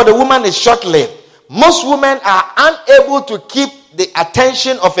love for the woman is short-lived. Most women are unable to keep the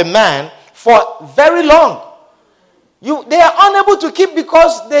attention of a man for very long. They are unable to keep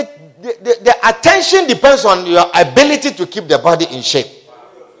because the attention depends on your ability to keep the body in shape.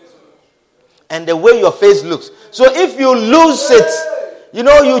 And the way your face looks. So if you lose it, you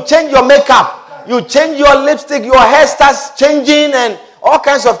change your makeup. You change your lipstick, your hair starts changing, and all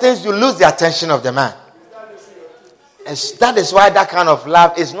kinds of things. You lose the attention of the man. And that is why that kind of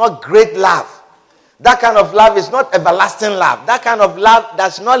love is not great love. That kind of love is not everlasting love. That kind of love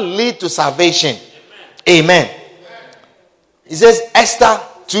does not lead to salvation. Amen. It says Esther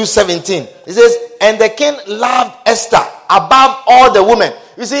 2:17. It says, and the king loved Esther above all the women.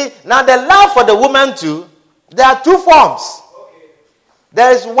 You see, now the love for the woman too, there are two forms.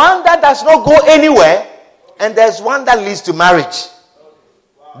 There is one that does not go anywhere, and there's one that leads to marriage.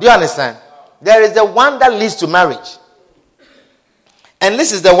 Do you understand? There is the one that leads to marriage. And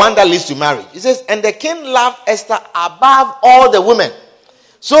this is the one that leads to marriage. It says, and the king loved Esther above all the women.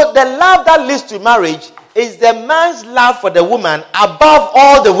 So the love that leads to marriage is the man's love for the woman above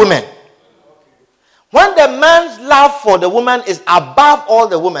all the women. When the man's love for the woman is above all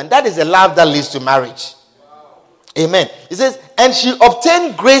the women, that is the love that leads to marriage. Amen. It says, and she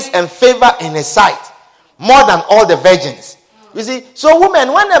obtained grace and favor in his sight more than all the virgins. You see, so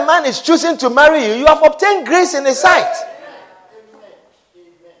women, when a man is choosing to marry you, you have obtained grace in his sight.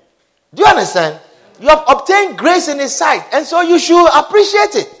 Do you understand? You have obtained grace in his sight, and so you should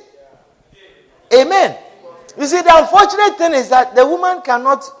appreciate it. Amen. You see, the unfortunate thing is that the woman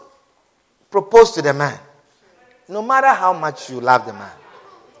cannot propose to the man. No matter how much you love the man,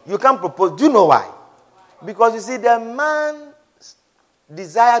 you can't propose. Do you know why? Because you see, the man's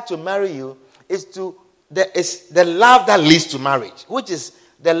desire to marry you is the love that leads to marriage, which is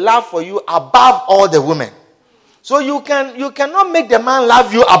the love for you above all the women. So you cannot make the man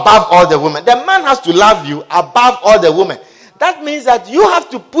love you above all the women. The man has to love you above all the women. That means that you have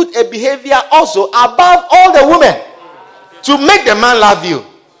to put a behavior also above all the women to make the man love you.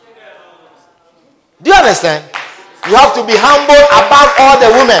 Do you understand? You have to be humble above all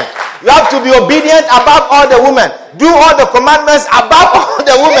the women. You have to be obedient above all the women. Do all the commandments above all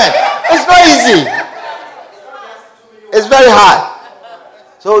the women. It's not easy. It's very hard.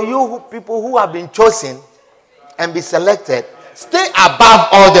 So you people who have been chosen and be selected, stay above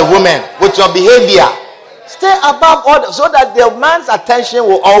all the women with your behavior. Stay above all, so that the man's attention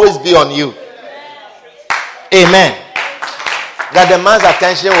will always be on you. Amen. That the man's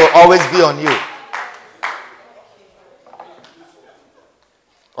attention will always be on you.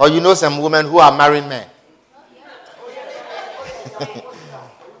 Or you know some women who are married men.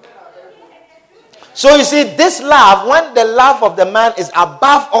 So you see, this love, when the love of the man is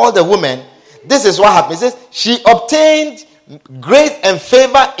above all the women, this is what happens. It says, she obtained grace and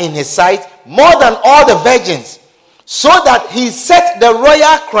favor in his sight more than all the virgins, so that he set the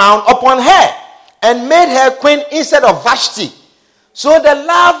royal crown upon her and made her queen instead of Vashti. So the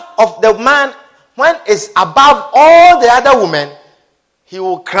love of the man, when it's above all the other women, he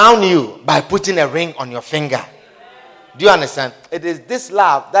will crown you by putting a ring on your finger. Do you understand? It is this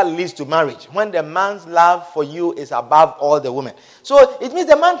love that leads to marriage. When the man's love for you is above all the women. So it means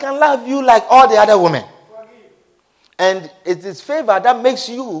the man can love you like all the other women. And it is favor that makes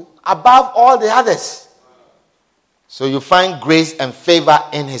you above all the others. So you find grace and favor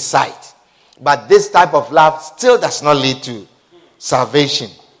in his sight. But this type of love still does not lead to salvation.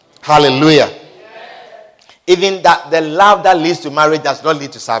 Hallelujah. Even that the love that leads to marriage does not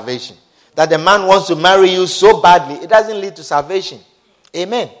lead to salvation. That the man wants to marry you so badly, it doesn't lead to salvation.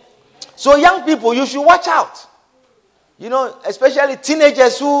 Amen. So young people, you should watch out. You know, especially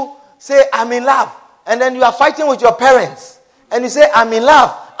teenagers who say, I'm in love. And then you are fighting with your parents. And you say, I'm in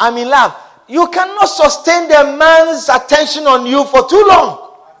love. I'm in love. You cannot sustain the man's attention on you for too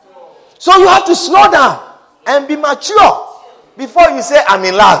long. So you have to slow down and be mature before you say, I'm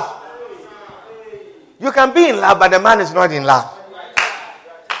in love. You can be in love, but the man is not in love.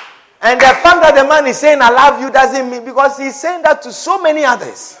 And the fact that the man is saying, I love you, doesn't mean, because he's saying that to so many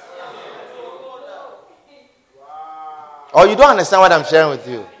others. Or you don't understand what I'm sharing with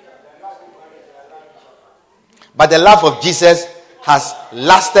you. But the love of Jesus has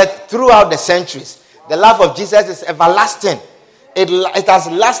lasted throughout the centuries. The love of Jesus is everlasting. It has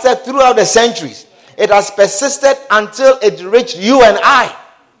lasted throughout the centuries. It has persisted until it reached you and I.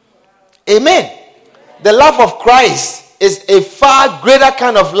 Amen. The love of Christ is a far greater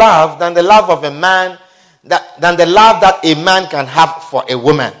kind of love than the love of a man, than the love that a man can have for a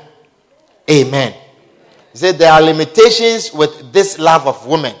woman. Amen. He said there are limitations with this love of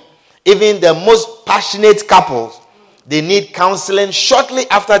women. Even the most passionate couples, they need counseling shortly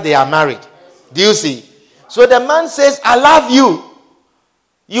after they are married. Do you see? So the man says, I love you.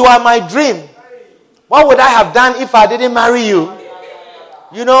 You are my dream. What would I have done if I didn't marry you?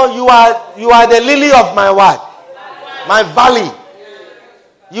 You know, you are the lily of my what? My valley.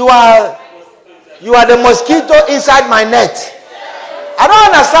 You are the mosquito inside my net. I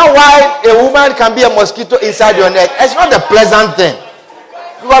don't understand why a woman can be a mosquito inside your neck. It's not a pleasant thing.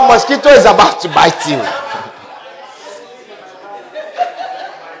 Because mosquito is about to bite you.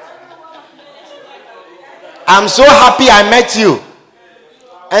 I'm so happy I met you.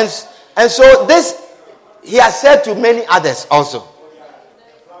 And so this, he has said to many others also.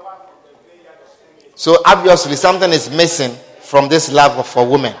 So obviously something is missing from this love for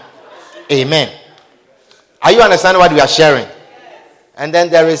women. Amen. Are you understanding what we are sharing? And then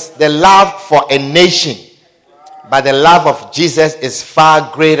there is the love for a nation. But the love of Jesus is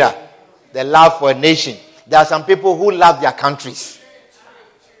far greater. The love for a nation. There are some people who love their countries.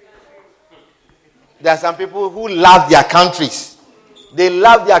 There are some people who love their countries. They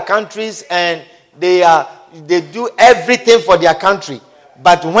love their countries and they do everything for their country.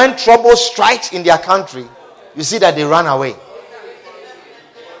 But when trouble strikes in their country, you see that they run away.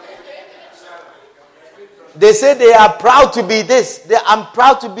 They say they are proud to be this. I'm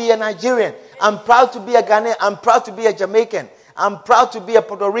proud to be a Nigerian. I'm proud to be a Ghanaian. I'm proud to be a Jamaican. I'm proud to be a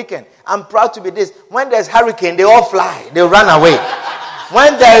Puerto Rican. I'm proud to be this. When there's hurricane, they all fly. They run away.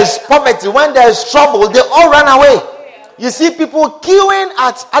 When there is poverty, when there is trouble, they all run away. You see people queuing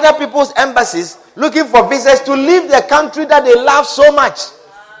at other people's embassies looking for visas to leave the country that they love so much.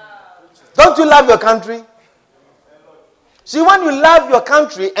 Don't you love your country? See, when you love your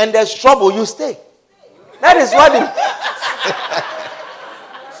country and there's trouble, you stay. That is what it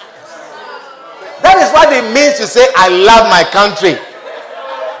that is what it means to say, I love my country.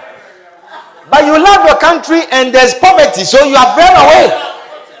 But you love your country and there's poverty, so you have run away.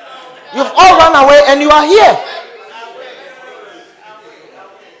 You've all run away and you are here.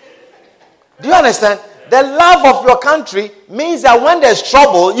 Do you understand? The love of your country means that when there's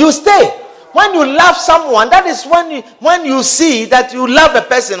trouble, you stay. When you love someone, that is when you see that you love a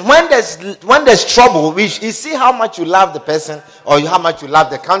person. When there's trouble, you see how much you love the person or how much you love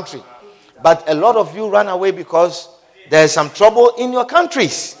the country. But a lot of you run away because there's some trouble in your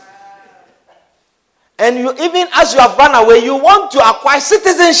countries. And you, even as you have run away, you want to acquire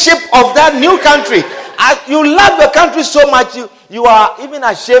citizenship of that new country. As you love your country so much, you are even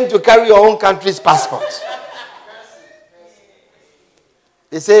ashamed to carry your own country's passport.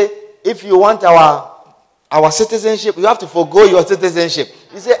 They say, if you want our citizenship, you have to forgo your citizenship.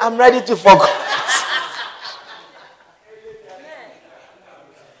 You say, I'm ready to forgo.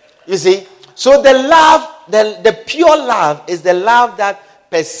 You see? So the love, the pure love is the love that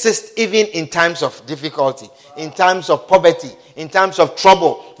persists even in times of difficulty, in times of poverty, in times of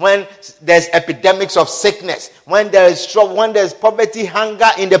trouble, when there's epidemics of sickness, when there is trouble, when there's poverty, hunger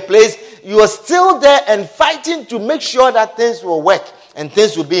in the place, you are still there and fighting to make sure that things will work and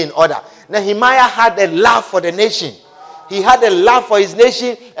things will be in order. Nehemiah had a love for the nation. He had a love for his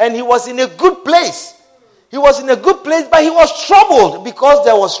nation and he was in a good place. He was in a good place, but he was troubled because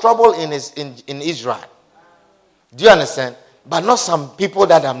there was trouble in Israel. Do you understand? But not some people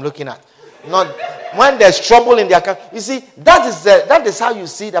that I'm looking at. Not when there's trouble in their country. You see, that is how you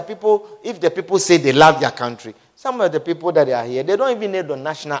see that people, if the people say they love their country, some of the people that are here, they don't even know the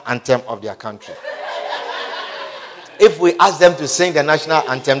national anthem of their country. If we ask them to sing the national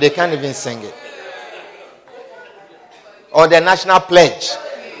anthem, they can't even sing it. Or the national pledge.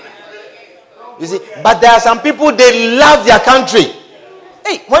 You see, but there are some people, they love their country.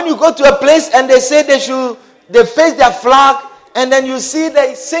 Hey, when you go to a place and they say they face their flag, and then you see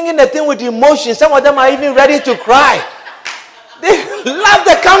they singing the thing with emotion. Some of them are even ready to cry. They love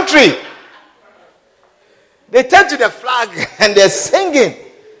the country. They turn to the flag and they're singing.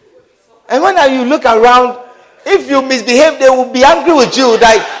 And when you look around, if you misbehave, they will be angry with you.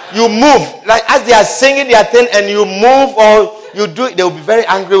 Like you move, like as they are singing their thing, and you move or you do it, they will be very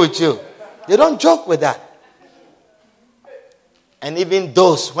angry with you. They don't joke with that. And even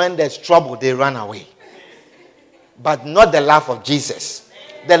those, when there's trouble, they run away. But not the love of Jesus.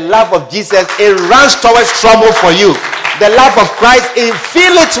 The love of Jesus, it runs towards trouble for you. The love of Christ, it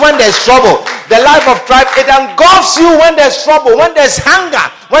feel it when there's trouble. The love of Christ, it engulfs you when there's trouble, when there's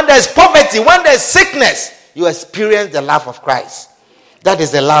hunger, when there's poverty, when there's sickness. You experience the love of Christ. That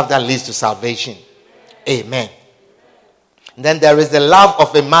is the love that leads to salvation. Amen. And then there is the love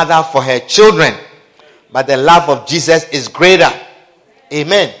of a mother for her children. But the love of Jesus is greater.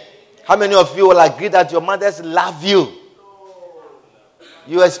 Amen. How many of you will agree that your mothers love you?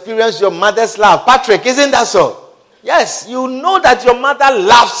 You experience your mother's love. Patrick, isn't that so? Yes, you know that your mother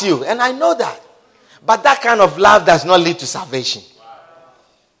loves you. And I know that. But that kind of love does not lead to salvation.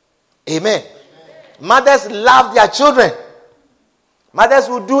 Amen. Mothers love their children. Mothers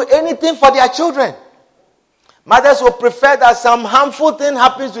will do anything for their children. Mothers will prefer that some harmful thing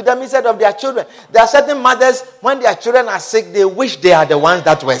happens to them instead of their children. There are certain mothers, when their children are sick, they wish they are the ones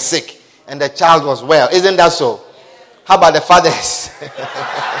that were sick and the child was well. Isn't that so? How about the fathers?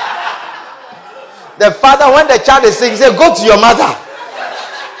 The father, when the child is sick, he says, go to your mother.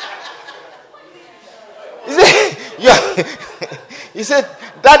 He said,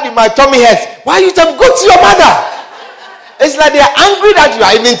 Daddy, my tummy hurts. Why you tell me, go to your mother? It's like they are angry that you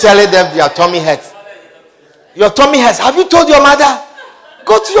are even telling them your tummy hurts. Your tummy hurts. Have you told your mother?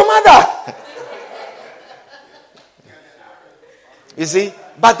 Go to your mother. You see?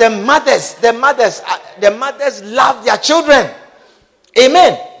 But the mothers love their children.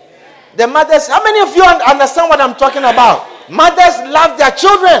 Amen. The mothers, how many of you understand what I'm talking about? Mothers love their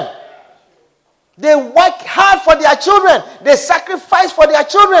children. They work hard for their children. They sacrifice for their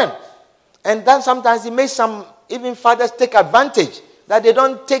children. And then sometimes it makes some, even fathers take advantage that they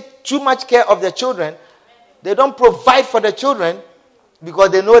don't take too much care of their children. They don't provide for the children because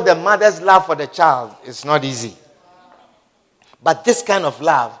they know the mother's love for the child is not easy. But this kind of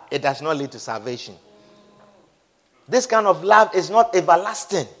love, it does not lead to salvation. This kind of love is not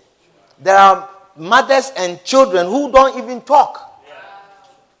everlasting. There are mothers and children who don't even talk.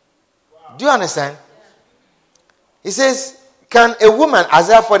 Do you understand? He says, can a woman,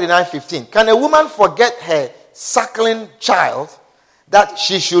 Isaiah 49:15, can a woman forget her suckling child that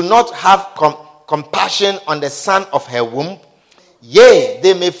she should not have compassion on the son of her womb? Yea,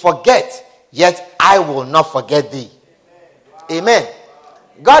 they may forget, yet I will not forget thee. Amen.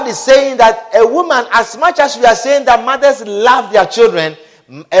 God is saying that a woman, as much as we are saying that mothers love their children,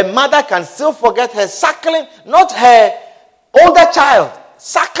 a mother can still forget her suckling, not her older child,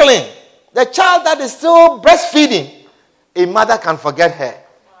 suckling. The child that is still breastfeeding, a mother can forget her.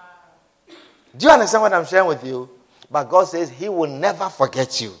 Do you understand what I'm sharing with you? But God says he will never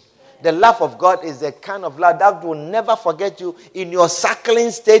forget you. The love of God is the kind of love that will never forget you in your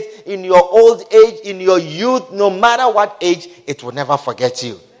suckling state, in your old age, in your youth, no matter what age, it will never forget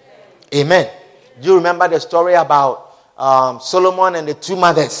you. Amen. Do you remember the story about Solomon and the two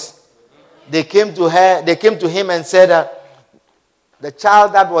mothers? They came to him and said, the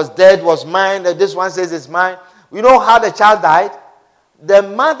child that was dead was mine. This one says it's mine. You know how the child died? The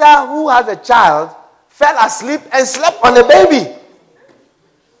mother who has a child fell asleep and slept on the baby.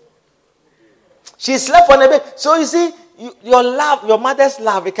 She slept on the baby. So you see, your love, your mother's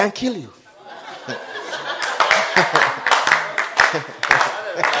love, it can kill you.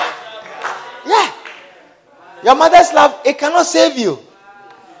 Yeah. Your mother's love, it cannot save you.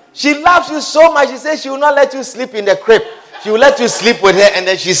 She loves you so much, she says she will not let you sleep in the crib. She will let you sleep with her and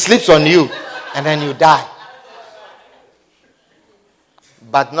then she sleeps on you. And then you die.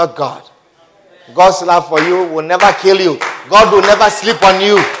 But not God. God's love for you will never kill you. God will never sleep on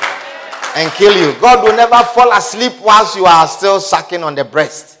you and kill you. God will never fall asleep whilst you are still sucking on the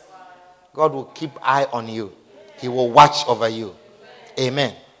breast. God will keep eye on you. He will watch over you.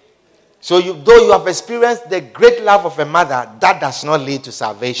 Amen. So though you have experienced the great love of a mother, that does not lead to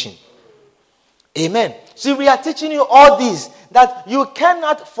salvation. Amen. See, we are teaching you all these, that you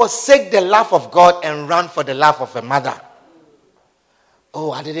cannot forsake the love of God and run for the love of a mother.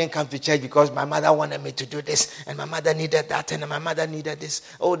 Oh, I didn't come to church because my mother wanted me to do this, and my mother needed that, and my mother needed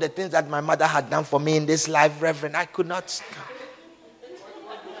this. Oh, the things that my mother had done for me in this life, Reverend, I could not.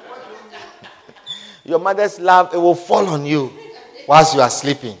 Your mother's love, it will fall on you whilst you are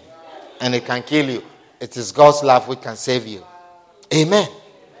sleeping, and it can kill you. It is God's love which can save you. Amen.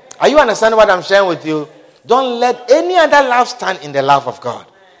 Are you understanding what I'm sharing with you? Don't let any other love stand in the love of God.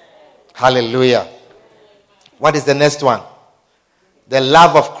 Hallelujah. What is the next one? The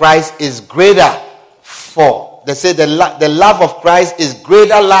love of Christ is greater for. They say the love of Christ is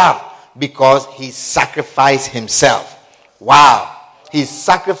greater love because he sacrificed himself. Wow. He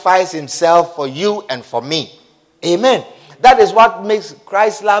sacrificed himself for you and for me. Amen. That is what makes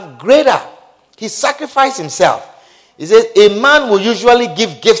Christ's love greater. He sacrificed himself. He says a man will usually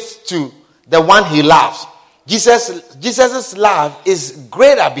give gifts to the one he loves. Jesus' love is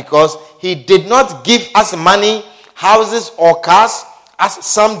greater because he did not give us money, houses, or cars, as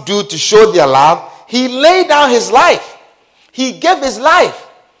some do to show their love. He laid down his life. He gave his life.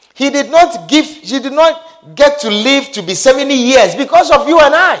 He did not get to live to be 70 years because of you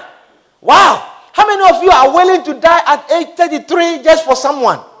and I. Wow. How many of you are willing to die at age 33 just for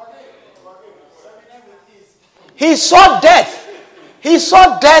someone? He saw death. He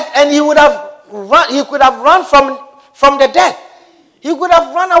saw death and he could have run from the death. He could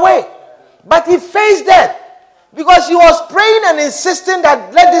have run away. But he faced death because he was praying and insisting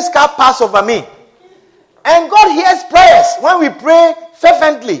that let this car pass over me. And God hears prayers when we pray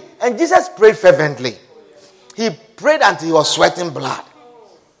fervently. And Jesus prayed fervently. He prayed until he was sweating blood.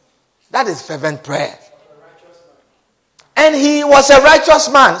 That is fervent prayer. And he was a righteous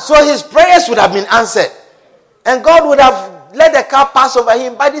man, so his prayers would have been answered. And God would have let the cup pass over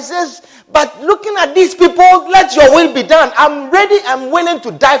him. But he says, but looking at these people, let your will be done. I'm ready, I'm willing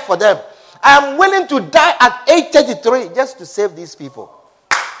to die for them. I am willing to die at age 33 just to save these people.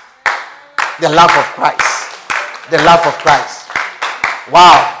 The love of Christ. The love of Christ.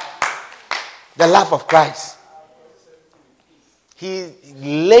 Wow. The love of Christ. He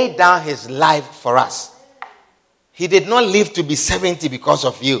laid down his life for us. He did not live to be 70 because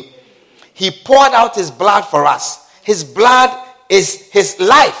of you. He poured out his blood for us. His blood is his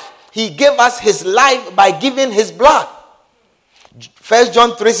life. He gave us his life by giving his blood. 1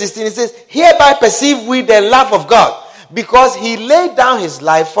 John 3:16, it says, hereby perceive we the love of God, because he laid down his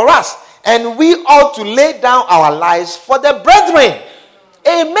life for us. And we ought to lay down our lives for the brethren.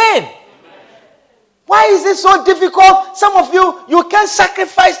 Amen. Why is it so difficult? Some of you can't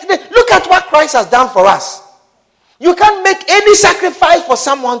sacrifice. Look at what Christ has done for us. You can't make any sacrifice for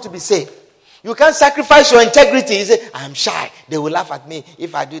someone to be saved. You can't sacrifice your integrity. You say, I'm shy. They will laugh at me.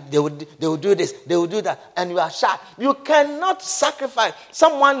 If I do, they will do this. They will do that. And you are shy. You cannot sacrifice.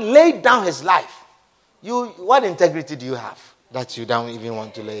 Someone laid down his life. What integrity do you have that you don't even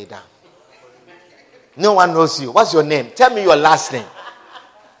want to lay it down? No one knows you. What's your name? Tell me your last name.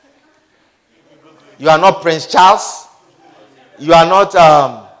 You are not Prince Charles. You are not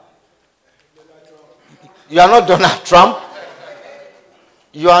Donald Trump.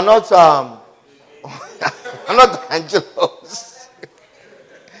 You are not I'm not Angelos.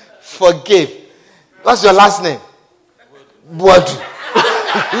 Forgive. What's your last name? Boadu.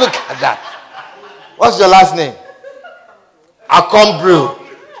 Look at that. What's your last name? Akombru.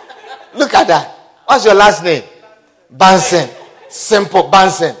 Look at that. What's your last name? Bansen. Simple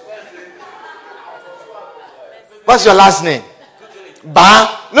Bansen. What's your last name?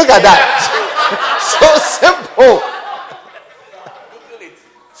 Ba. Look at that. So simple.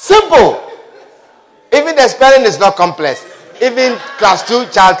 Simple. Even the spelling is not complex. Even class 2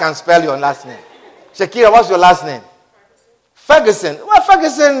 child can spell your last name. Shakira, what's your last name? Ferguson. Well,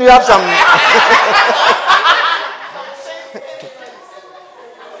 Ferguson, you have some.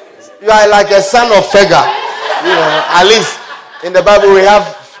 You are like a son of Fega. You know, at least in the Bible we have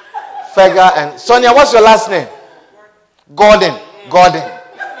Fega and Sonia. What's your last name? Gordon.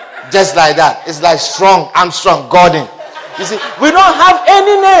 Just like that. It's like strong. I'm strong. Gordon. You see, we don't have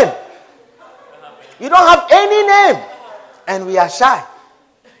any name. You don't have any name. And we are shy.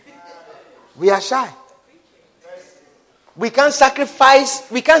 We are shy. We can't sacrifice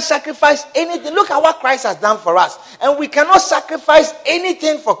anything. Look at what Christ has done for us. And we cannot sacrifice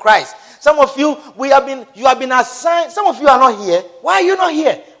anything for Christ. Some of you, you have been assigned. Some of you are not here. Why are you not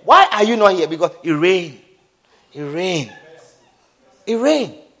here? Why are you not here? Because it rained. It rained. It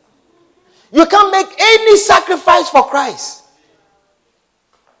rained. You can't make any sacrifice for Christ.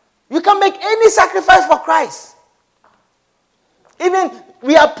 You can't make any sacrifice for Christ. Even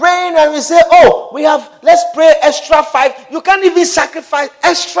we are praying and we say, let's pray extra 5. You can't even sacrifice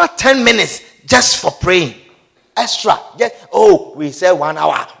extra 10 minutes just for praying. Extra. We say 1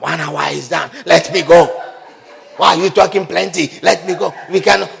 hour. 1 hour is done. Let me go. Why are you talking plenty? Let me go. We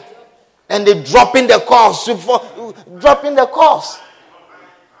can. And they drop in the cost. Drop in the cost.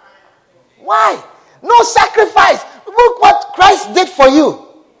 Why? No sacrifice. Look what Christ did for you.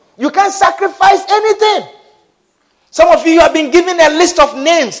 You can't sacrifice anything. Some of you have been given a list of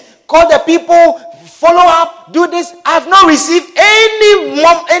names. Call the people, follow up, do this. I have not received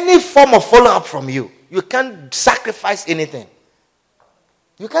any form of follow up from you. You can't sacrifice anything.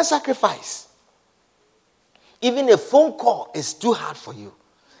 You can't sacrifice. Even a phone call is too hard for you.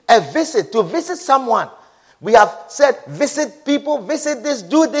 To visit someone. We have said, visit people, visit this,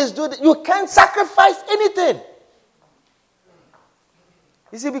 do this, do that. You can't sacrifice anything.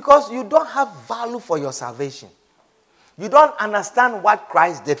 You see, because you don't have value for your salvation. You don't understand what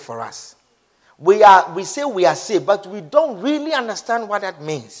Christ did for us. We say we are saved, but we don't really understand what that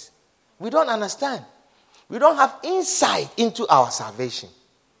means. We don't understand. We don't have insight into our salvation.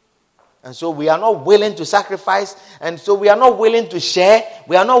 And so we are not willing to sacrifice. And so we are not willing to share.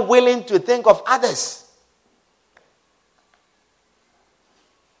 We are not willing to think of others.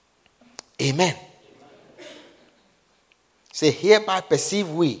 Amen. Say, hereby perceive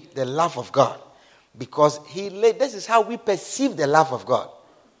we the love of God. Because this is how we perceive the love of God.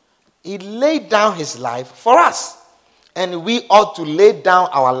 He laid down his life for us. And we ought to lay down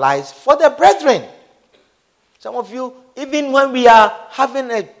our lives for the brethren. Some of you, even when we are having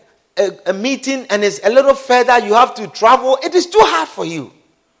a meeting and it's a little further, you have to travel, it is too hard for you.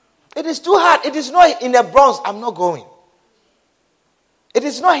 It is too hard. It is not in the Bronx. I'm not going. It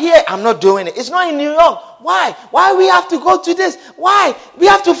is not here. I'm not doing it. It's not in New York. Why? Why we have to go to this? Why? We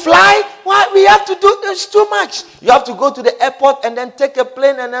have to fly? Why? We have to do this too much. You have to go to the airport and then take a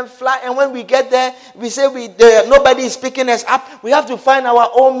plane and then fly. And when we get there, we say nobody is picking us up. We have to find our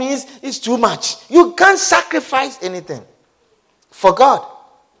own means. It's too much. You can't sacrifice anything for God.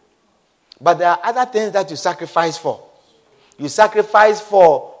 But there are other things that you sacrifice for. You sacrifice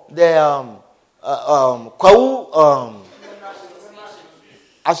for the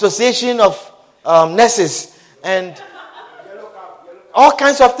Association of Nurses and all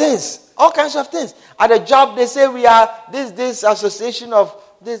kinds of things. All kinds of things. At a job, they say we are this association of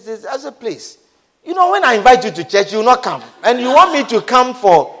this as a place. You know, when I invite you to church, you will not come. And you want me to come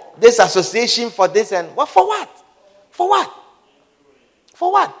for this association, for this and what? For what? For what?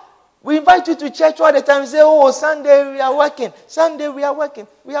 For what? We invite you to church all the time. Say, oh, Sunday we are working. Sunday we are working.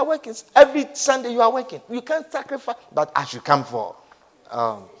 We are working. Every Sunday you are working. You can't sacrifice. But I should come for.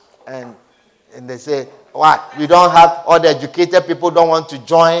 And they say, what? We don't have, all the educated people don't want to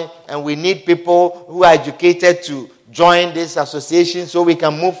join. And we need people who are educated to join this association so we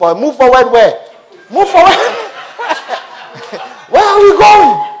can move forward. Move forward where? Move forward. Where are we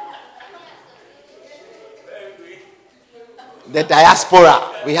going? The diaspora.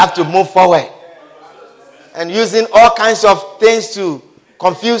 We have to move forward. And using all kinds of things to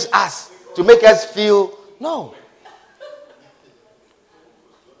confuse us, to make us feel, no.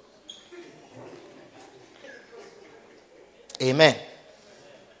 Amen.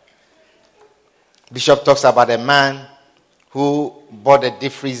 Bishop talks about a man who bought a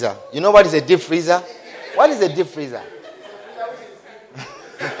deep freezer. You know what is a deep freezer? What is a deep freezer?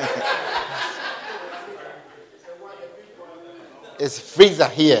 It's freezer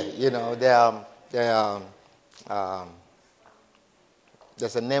here, you know.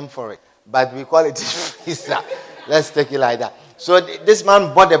 There's a name for it, but we call it freezer. Let's take it like that. So this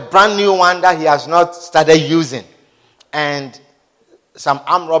man bought a brand new one that he has not started using, and some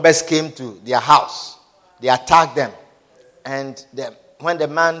armed robbers came to their house. They attacked them, and when the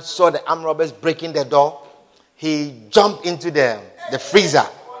man saw the armed robbers breaking the door, he jumped into the freezer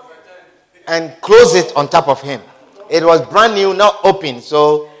and closed it on top of him. It was brand new, not open.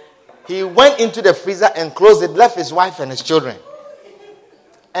 So he went into the freezer and closed it, left his wife and his children.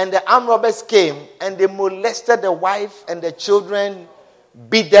 And the armed robbers came and they molested the wife and the children,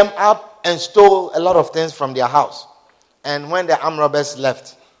 beat them up and stole a lot of things from their house. And when the armed robbers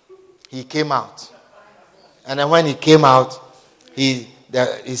left, he came out. And then when he came out, he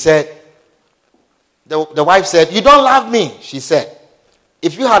said, the wife said, "You don't love me," she said.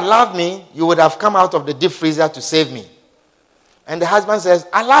 "If you had loved me, you would have come out of the deep freezer to save me." And the husband says,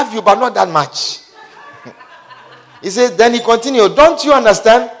 "I love you, but not that much." He says, then he continued, "Don't you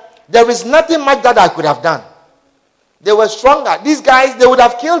understand? There is nothing much that I could have done. They were stronger. These guys, they would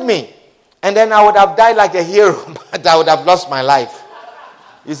have killed me. And then I would have died like a hero, but I would have lost my life."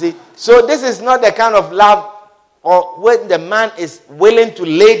 You see? So this is not the kind of love or when the man is willing to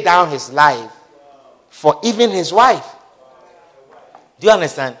lay down his life for even his wife. Do you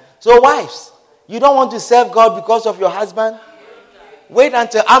understand? So wives, you don't want to serve God because of your husband? Wait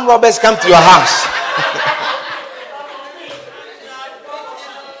until armed robbers come to your house.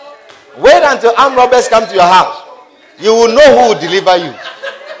 Wait until armed robbers come to your house. You will know who will deliver you.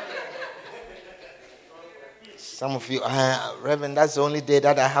 Some of you, Reverend, that's the only day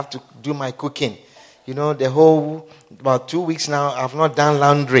that I have to do my cooking. You know, about 2 weeks now, I've not done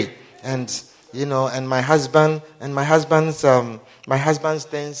laundry. And, you know, and my husband's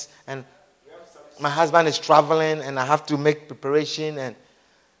things, and my husband is traveling, and I have to make preparation, and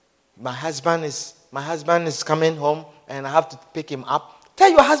my husband is coming home, and I have to pick him up. Tell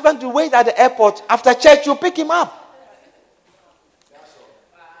your husband to wait at the airport. After church, you pick him up.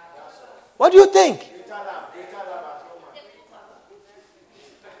 What do you think?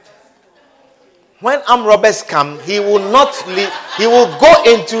 When armed robbers come, he will not leave. He will go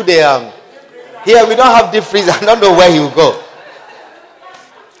into the here we don't have deep freezer. I don't know where he will go.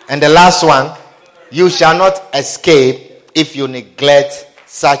 And the last one, you shall not escape if you neglect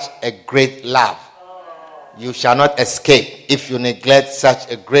such a great love. You shall not escape if you neglect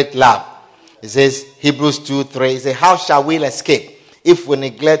such a great love. It says, Hebrews 2:3, it says, how shall we escape if we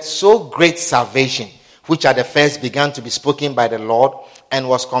neglect so great salvation, which at the first began to be spoken by the Lord and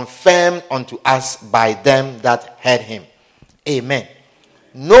was confirmed unto us by them that heard him. Amen.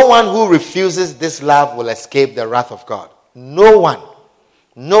 No one who refuses this love will escape the wrath of God. No one.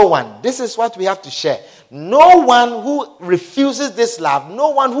 No one. This is what we have to share. No one who refuses this love, no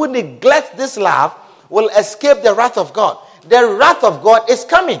one who neglects this love will escape the wrath of God. The wrath of God is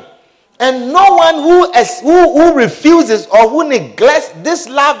coming. And no one who refuses or who neglects this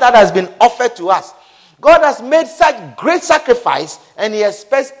love that has been offered to us. God has made such great sacrifice, and he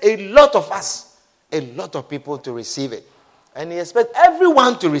expects a lot of us, a lot of people to receive it. And he expects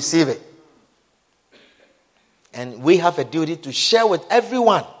everyone to receive it. And we have a duty to share with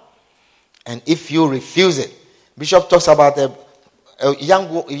everyone. And if you refuse it, Bishop talks about a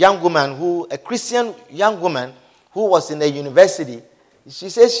young woman, a Christian young woman who was in the university. She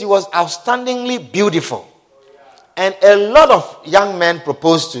says she was outstandingly beautiful. And a lot of young men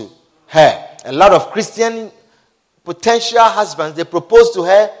proposed to her. A lot of Christian potential husbands, they proposed to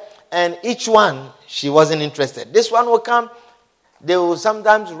her, and each one, she wasn't interested. This one will come, they will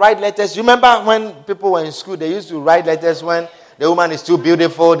sometimes write letters. You remember when people were in school, they used to write letters when the woman is too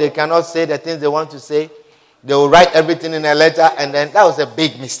beautiful, they cannot say the things they want to say. They will write everything in a letter, and then that was a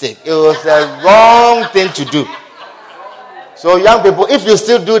big mistake. It was the wrong thing to do. So young people, if you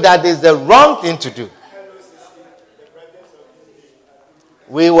still do that, it's the wrong thing to do.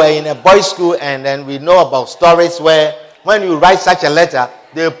 We were in a boys' school, and then we know about stories where when you write such a letter,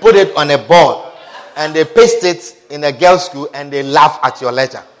 they put it on a board, and they paste it in a girls' school, and they laugh at your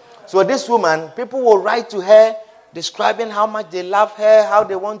letter. So this woman, people will write to her, describing how much they love her, how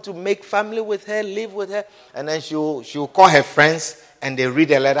they want to make family with her, live with her, and then she'll call her friends, and they read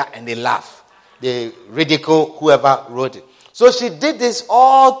the letter, and they laugh. They ridicule whoever wrote it. So she did this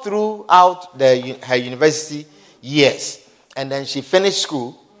all throughout her university years. And then she finished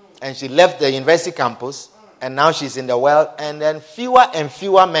school, and she left the university campus, and now she's in the world, and then fewer and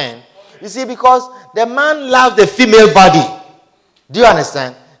fewer men. You see, because the man loves the female body. Do you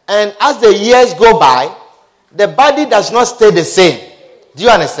understand? And as the years go by, the body does not stay the same. Do you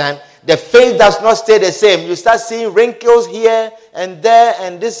understand? The face does not stay the same. You start seeing wrinkles here and there,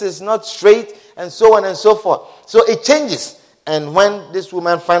 and this is not straight, and so on and so forth. So it changes. And when this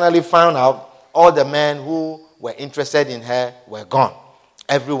woman finally found out, all the men who were interested in her were gone.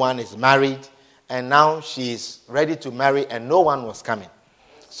 Everyone is married, and now she's ready to marry, and no one was coming.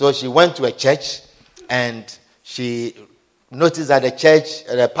 So she went to a church, and she noticed that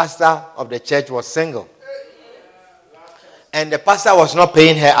the pastor of the church was single. And the pastor was not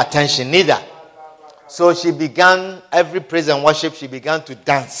paying her attention neither. So she began, every praise and worship, she began to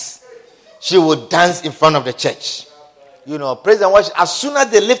dance. She would dance in front of the church. You know, praise and worship. As soon as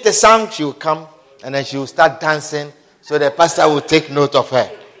they lift a song, she will come, and then she will start dancing, so the pastor will take note of her.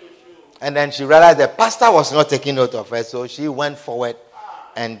 And then she realized the pastor was not taking note of her, so she went forward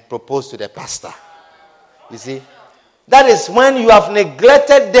and proposed to the pastor. You see, that is when you have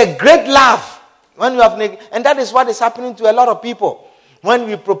neglected the great love. And that is what is happening to a lot of people. When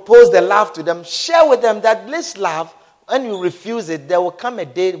we propose the love to them, share with them that this love, when you refuse it, there will come a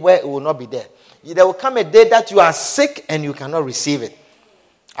day where it will not be there. There will come a day that you are sick and you cannot receive it.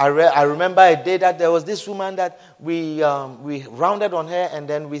 I remember a day that there was this woman that we rounded on her, and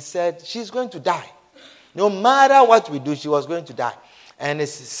then we said, she's going to die. No matter what we do, she was going to die. And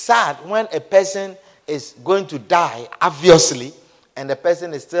it's sad when a person is going to die, obviously, and the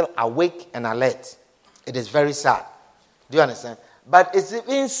person is still awake and alert. It is very sad. Do you understand? But it's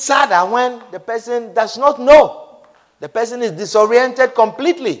even sadder when the person does not know. The person is disoriented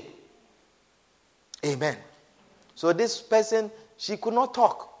completely. Amen. So this person, she could not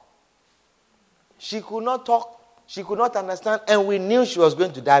talk. She could not talk. She could not understand. And we knew she was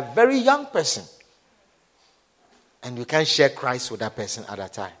going to die. Very young person. And you can't share Christ with that person at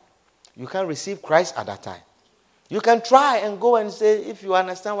that time. You can't receive Christ at that time. You can try and go and say, if you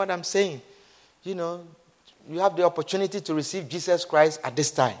understand what I'm saying, you know, you have the opportunity to receive Jesus Christ at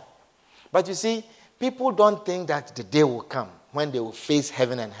this time. But you see, people don't think that the day will come when they will face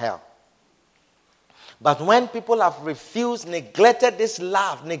heaven and hell. But when people have refused, neglected this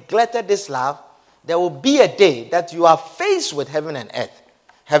love, there will be a day that you are faced with heaven and earth,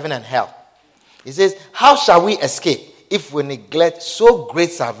 heaven and hell. He says, how shall we escape if we neglect so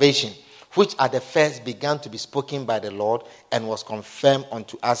great salvation, which at the first began to be spoken by the Lord and was confirmed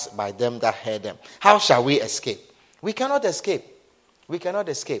unto us by them that heard them? How shall we escape? We cannot escape. We cannot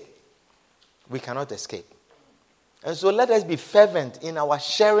escape. We cannot escape. And so let us be fervent in our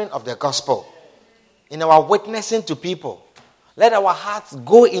sharing of the gospel, in our witnessing to people. Let our hearts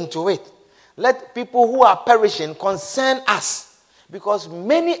go into it. Let people who are perishing concern us, because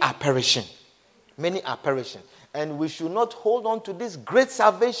many are perishing. Many are perishing. And we should not hold on to this great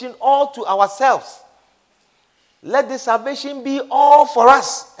salvation all to ourselves. Let this salvation be all for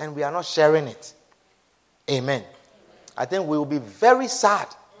us, and we are not sharing it. Amen. I think we will be very sad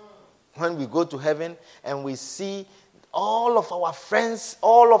when we go to heaven and we see all of our friends,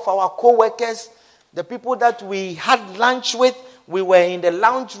 all of our co-workers, the people that we had lunch with, we were in the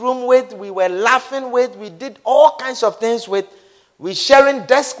lounge room with, we were laughing with, we did all kinds of things with, we sharing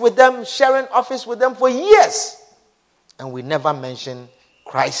desk with them, sharing office with them for years. And we never mentioned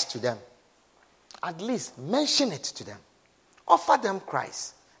Christ to them. At least mention it to them. Offer them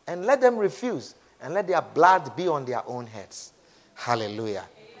Christ and let them refuse and let their blood be on their own heads. Hallelujah.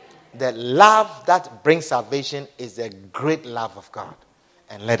 The love that brings salvation is the great love of God.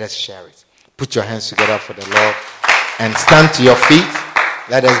 And let us share it. Put your hands together for the Lord and stand to your feet.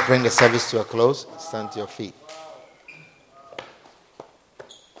 Let us bring the service to a close. Stand to your feet.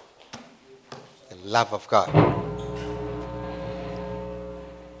 The love of God.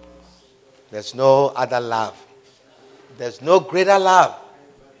 There's no other love. There's no greater love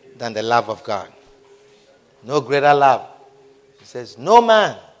than the love of God. No greater love. He says, no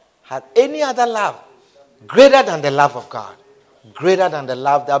man had any other love greater than the love of God. Greater than the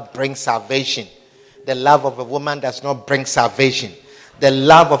love that brings salvation. The love of a woman does not bring salvation. The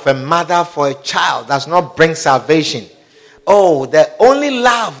love of a mother for a child does not bring salvation. Oh, the only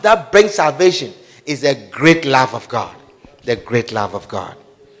love that brings salvation is the great love of God. The great love of God.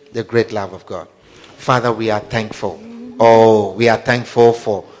 The great love of God. Father, we are thankful. Oh, we are thankful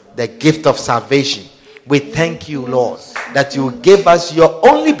for the gift of salvation. We thank you, Lord, that you gave us your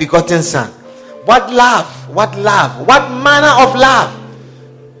only begotten Son. What love, what manner of love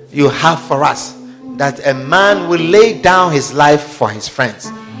you have for us. That a man will lay down his life for his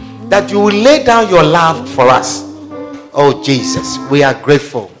friends. That you will lay down your love for us. Oh, Jesus, we are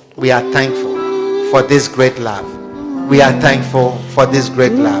grateful. We are thankful for this great love. We are thankful for this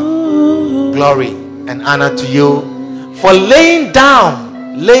great love. Glory and honor to you for laying down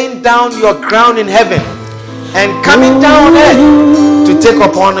your crown in heaven and coming down on earth to take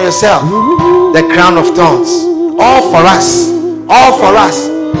upon yourself the crown of thorns. All for us. All for us.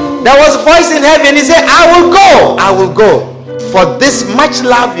 There was a voice in heaven. He said, I will go. For this much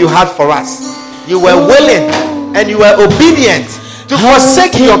love you had for us. You were willing and you were obedient to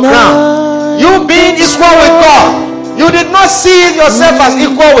forsake your crown. You being equal with God. You did not see yourself as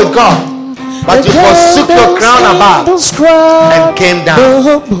equal with God. But you forsook your crown above and came down.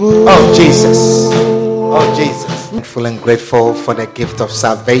 Oh, Jesus. Oh, Jesus. Thankful and grateful for the gift of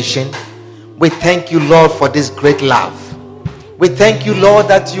salvation. We thank you, Lord, for this great love. We thank you, Lord,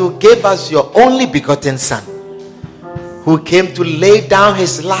 that you gave us your only begotten Son, who came to lay down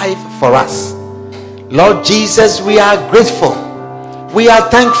his life for us. Lord Jesus, we are grateful. We are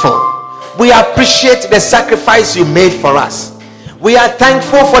thankful. We appreciate the sacrifice you made for us. We are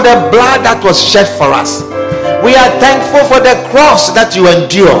thankful for the blood that was shed for us. We are thankful for the cross that you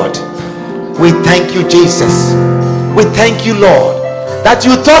endured. We thank you, Jesus. We thank you, Lord, that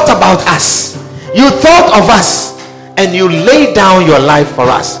you thought about us. You thought of us and you laid down your life for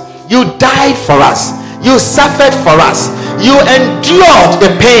us. You died for us. You suffered for us. You endured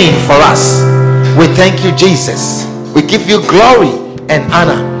the pain for us. We thank you, Jesus. We give you glory and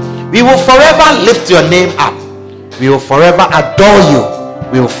honor. We will forever lift your name up. We will forever adore you.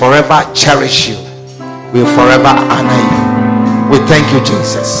 We will forever cherish you. We will forever honor you. We thank you,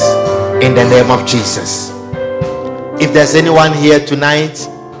 Jesus. In the name of Jesus. If there's anyone here tonight,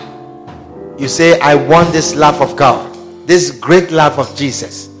 you say, I want this love of God, this great love of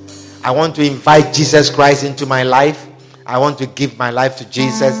Jesus. I want to invite Jesus Christ into my life. I want to give my life to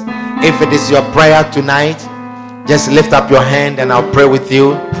Jesus. If it is your prayer tonight, just lift up your hand and I'll pray with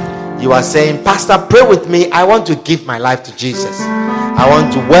you. You are saying, Pastor, pray with me. I want to give my life to Jesus. I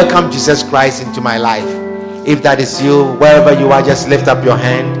want to welcome Jesus Christ into my life. If that is you, wherever you are, just lift up your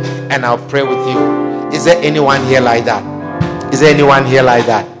hand and I'll pray with you. Is there anyone here like that? Is there anyone here like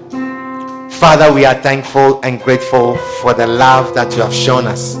that? Father, we are thankful and grateful for the love that you have shown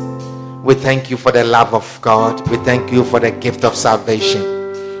us. We thank you for the love of God. We thank you for the gift of salvation.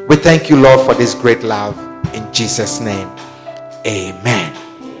 We thank you, Lord, for this great love. In Jesus' name, amen.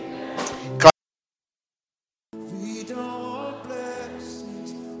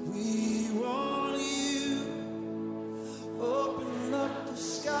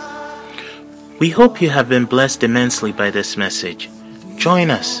 We hope you have been blessed immensely by this message.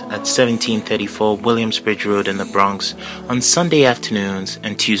 Join us at 1734 Williamsbridge Road in the Bronx on Sunday afternoons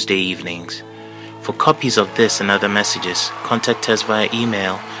and Tuesday evenings. For copies of this and other messages, contact us via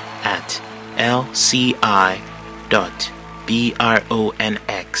email at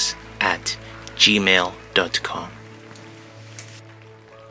lci.bronx@gmail.com.